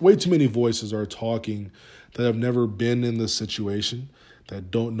 Way too many voices are talking that have never been in this situation,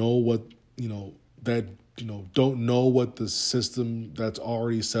 that don't know what, don't know what the system that's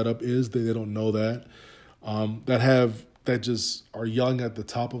already set up is. They don't know that. That just are yelling at the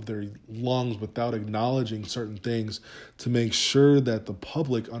top of their lungs without acknowledging certain things to make sure that the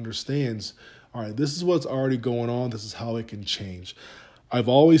public understands, all right, this is what's already going on. This is how it can change. I've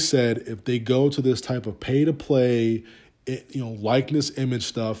always said if they go to this type of pay-to-play, likeness, image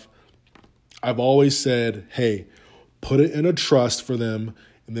stuff, I've always said, hey, put it in a trust for them,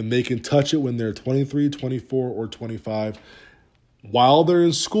 and then they can touch it when they're 23, 24, or 25. While they're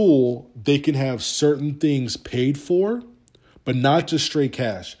in school, they can have certain things paid for, but not just straight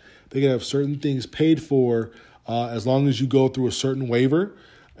cash. They can have certain things paid for as long as you go through a certain waiver,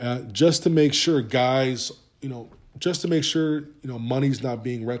 just to make sure money's not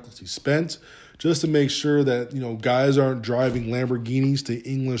being recklessly spent, just to make sure that, guys aren't driving Lamborghinis to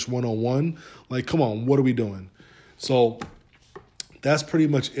English 101. Like, come on, what are we doing? So that's pretty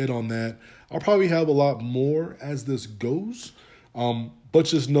much it on that. I'll probably have a lot more as this goes, but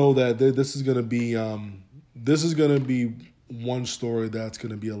just know that this is going to be one story that's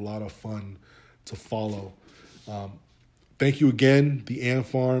going to be a lot of fun to follow. Thank you again. The Ant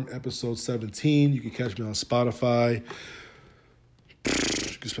Farm, episode 17. You can catch me on Spotify.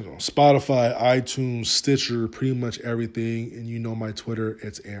 iTunes, Stitcher, pretty much everything. And my Twitter,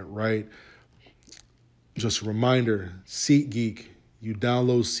 it's AntWright. Just a reminder, SeatGeek. You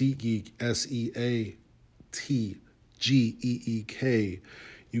download SeatGeek, SeatGeek.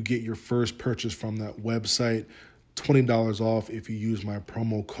 You get your first purchase from that website. $20 off if you use my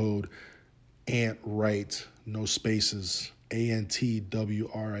promo code ANTWRIGHT, no spaces, ANTWRIGHT.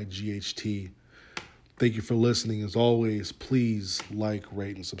 Thank you for listening. As always, please like,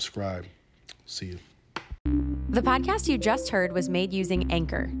 rate, and subscribe. See you. The podcast you just heard was made using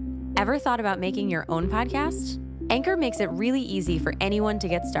Anchor. Ever thought about making your own podcast? Anchor makes it really easy for anyone to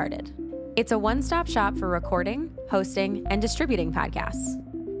get started. It's a one-stop shop for recording, hosting, and distributing podcasts.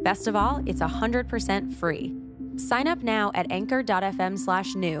 Best of all, it's 100% free. Sign up now at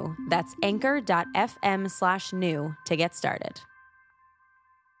anchor.fm/new. That's anchor.fm/new to get started.